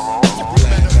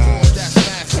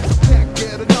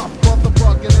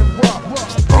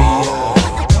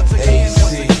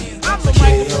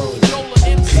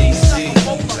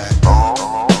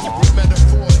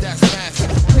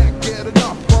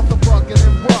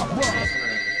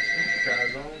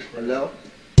 Hello?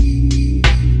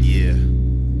 Yeah.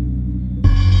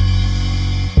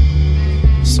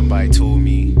 Somebody told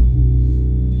me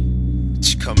that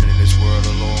you're coming in this world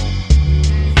alone.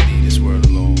 You leave this world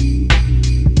alone.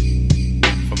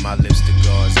 From my lips to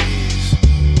God's ears.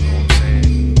 You know what I'm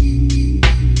saying?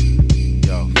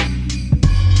 Yo.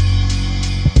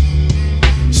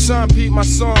 Son, peep my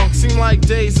song, seem like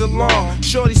days are long.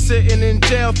 Shorty sitting in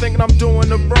jail thinking I'm doing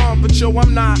the wrong, but yo,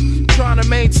 I'm not. Trying to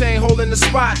maintain, holding the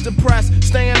spot. Depressed,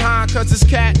 staying high, cause this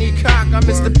cat need cock. I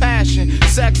miss the passion,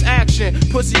 sex action,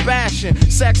 pussy bashing.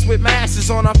 Sex with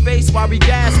masses on our face while we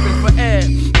gasping for air.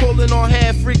 Pulling on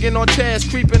hair, freaking on chairs,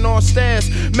 creeping on stairs.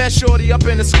 Met shorty up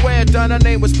in the square, done, her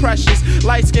name was Precious.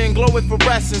 Light skin, glow with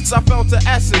fluorescence. I felt the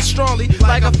essence, strongly,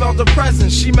 like I felt the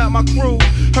presence. She met my crew,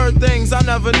 heard things I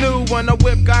never knew. When the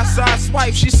whip got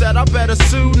side-swiped, she said I better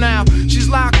sue now. She's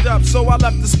locked up, so I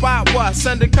left the spot. What?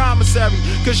 Send a commissary,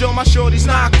 cause yo, my shorty's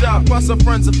knocked up. Plus her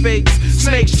friends are fakes,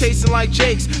 snakes chasing like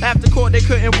jakes. After court, they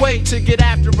couldn't wait to get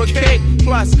after a cake.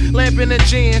 Plus, lamping and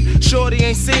gin, shorty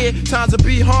ain't see it. Times to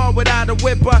be hard without a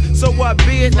whipper, so what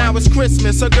be it? Now it's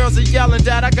Christmas, her girls are yelling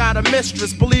that I got a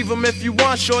mistress. Believe them if you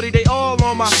want, shorty, they all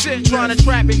on my shit. Trying to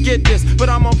trap and get this, but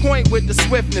I'm on point with the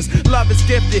swiftness. Love is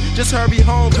gifted, just hurry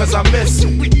home, cause I miss you.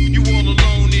 You all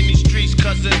alone in these streets,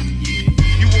 cousin.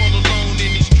 You all alone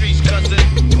in these streets, cousin.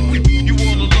 You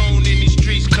all alone in these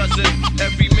streets, cousin.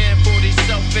 Every man for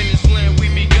himself in this land, we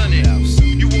be gunning.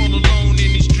 You all alone in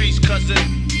these streets, cousin.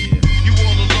 You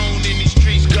all alone in these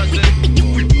streets, cousin.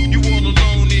 You all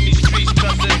alone in these streets,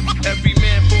 cousin. Every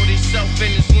man for himself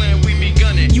in this land, we be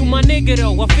gunning. You my nigga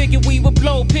though, I figured we would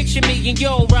blow. Picture me and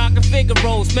yo rockin'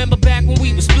 Figaro's. Remember back when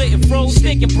we was splitting froze,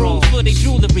 sticking bros for their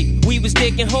jewelry. We was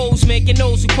digging hoes, making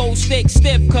those who post sticks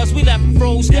stiff, cause we left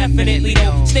froze definitely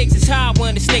though. Stakes is high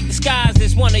when the snake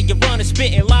disguises one of your runners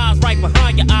spitting lies right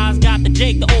behind your eyes. Got the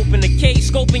Jake to open the case,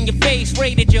 scoping your face,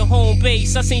 raided your home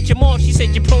base. I seen your mom, she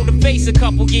said you pro the face a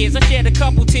couple years. I shed a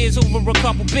couple tears over a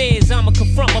couple beers. I'ma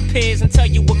confront my peers and tell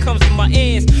you what comes to my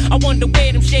ears. I wonder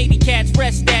where them shady cats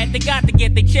rest at. They got to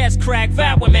get their chest cracked,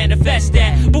 vow and manifest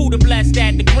that. Buddha blessed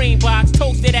at the green box,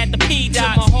 toasted at the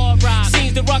P-Dots.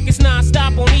 Seems the ruckus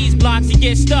non-stop on these blocks. You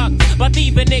get stuck by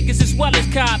thieving niggas as well as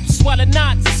cops. Swelling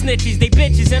knots and snitches, they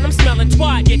bitches, and I'm smelling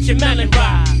twat. Get your melon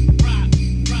ride.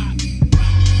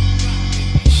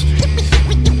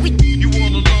 You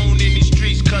all alone in these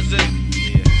streets, cousin.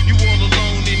 You all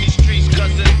alone in these streets,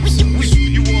 cousin.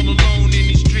 You all alone in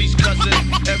these streets, cousin.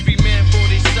 Every man for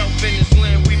himself in this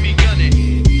land, we be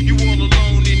gunning. You all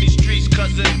alone in these streets,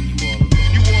 cousin.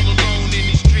 You all alone in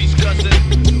these streets, cousin.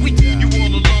 You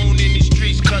all alone in these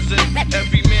streets, cousin.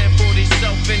 Every man for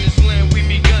himself in this land, we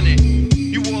be gunning.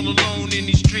 You all alone.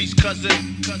 cousin.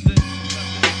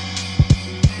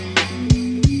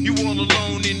 You all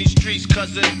alone in these streets,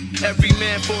 cousin. Every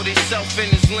man for theyself in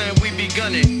his land, we be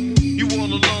gunning. You all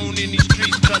alone in these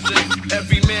streets, cousin.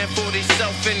 Every man for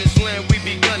theyself in his land, we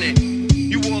be gunning.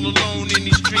 You all alone in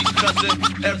these streets,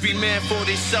 cousin. Every man for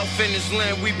theyself in his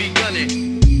land, we be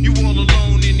gunning. You all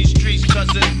alone in these streets,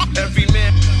 cousin. Every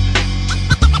man.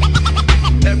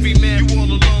 Every man, you all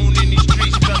alone in these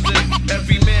streets, cousin.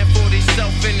 Every man for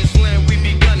theyself in his land, we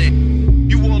be gunning.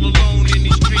 You all alone in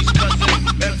these streets, cousin.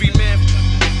 Every man,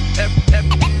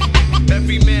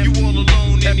 every man, you all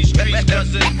alone in these streets,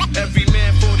 cousin. Every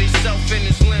man for theyself in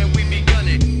his land, we be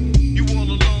gunning. You all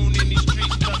alone in these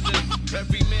streets, cousin.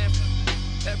 Every man,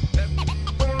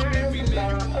 every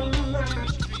man, you all alone in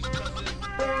these streets, cousin.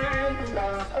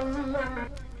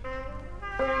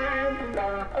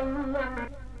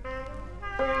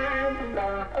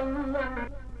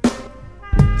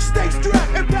 Stay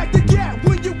strapped and pack the gap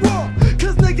when you walk.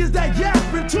 Cause niggas that yap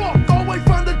and talk always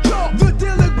find the chalk. The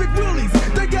dealing big willies,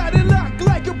 they got it locked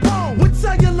like a bone. With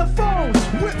cellular phones,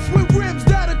 whips with rims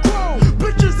that are chrome.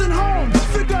 Bitches in homes,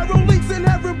 Figaro links and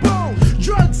herringbone.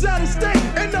 Drugs out of state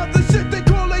and other shit they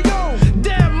call their own.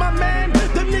 Damn my man,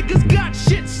 them niggas got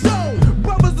shit sold.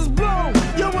 Brothers is blown,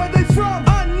 yo where they from?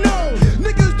 Unknown.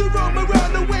 Niggas do roam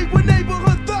around the way with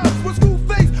neighborhood thugs. With school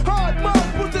face, hard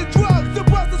mugs, pushing drugs to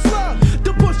bust a slug.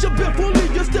 To push a bit fully,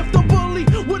 you stiff the bully.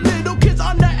 With little kids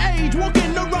underage,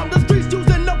 walking around the streets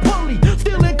using the pulley.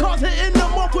 Stealing cars, hitting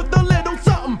them off with a little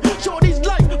something. Shorty's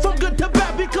life from good to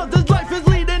bad because his life is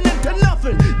leading into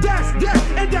nothing. That's that,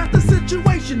 and that's the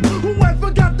situation. Who I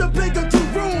forgot the bigger two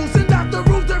rules, and not the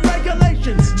rules and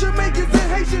regulations. Jamaicans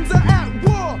and Haitians are at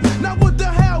war. Now what the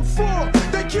hell for?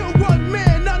 They kill one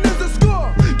man, now there's a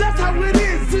score. That's how it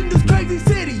is in this crazy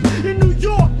city. In New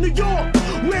York,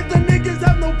 where the niggas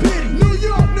have no pity. New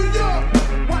York,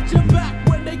 watch your back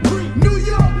when they creep. New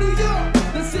York,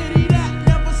 the city that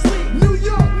never sleeps. New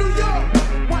York,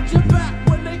 watch your back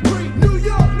when they creep. New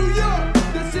York,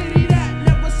 the city that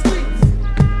never sleeps.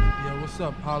 Yo, what's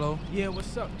up, Hollow? Yeah,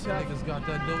 what's up, Tech? Niggas got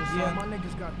that dope, son? Yeah, my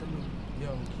niggas got the loot. Yo,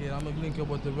 kid, I'm gonna link up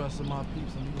with the rest of my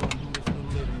peeps and we gonna do this new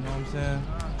live, you know what I'm saying?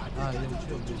 Alright,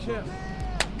 yo, chill.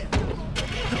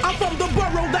 I'm from the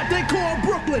borough that they call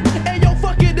Brooklyn. And yo,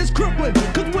 fuck it, it's Crooklyn.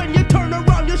 Cause when you turn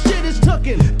around, your shit is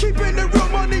tucking. Keeping it real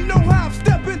money, no half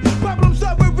step.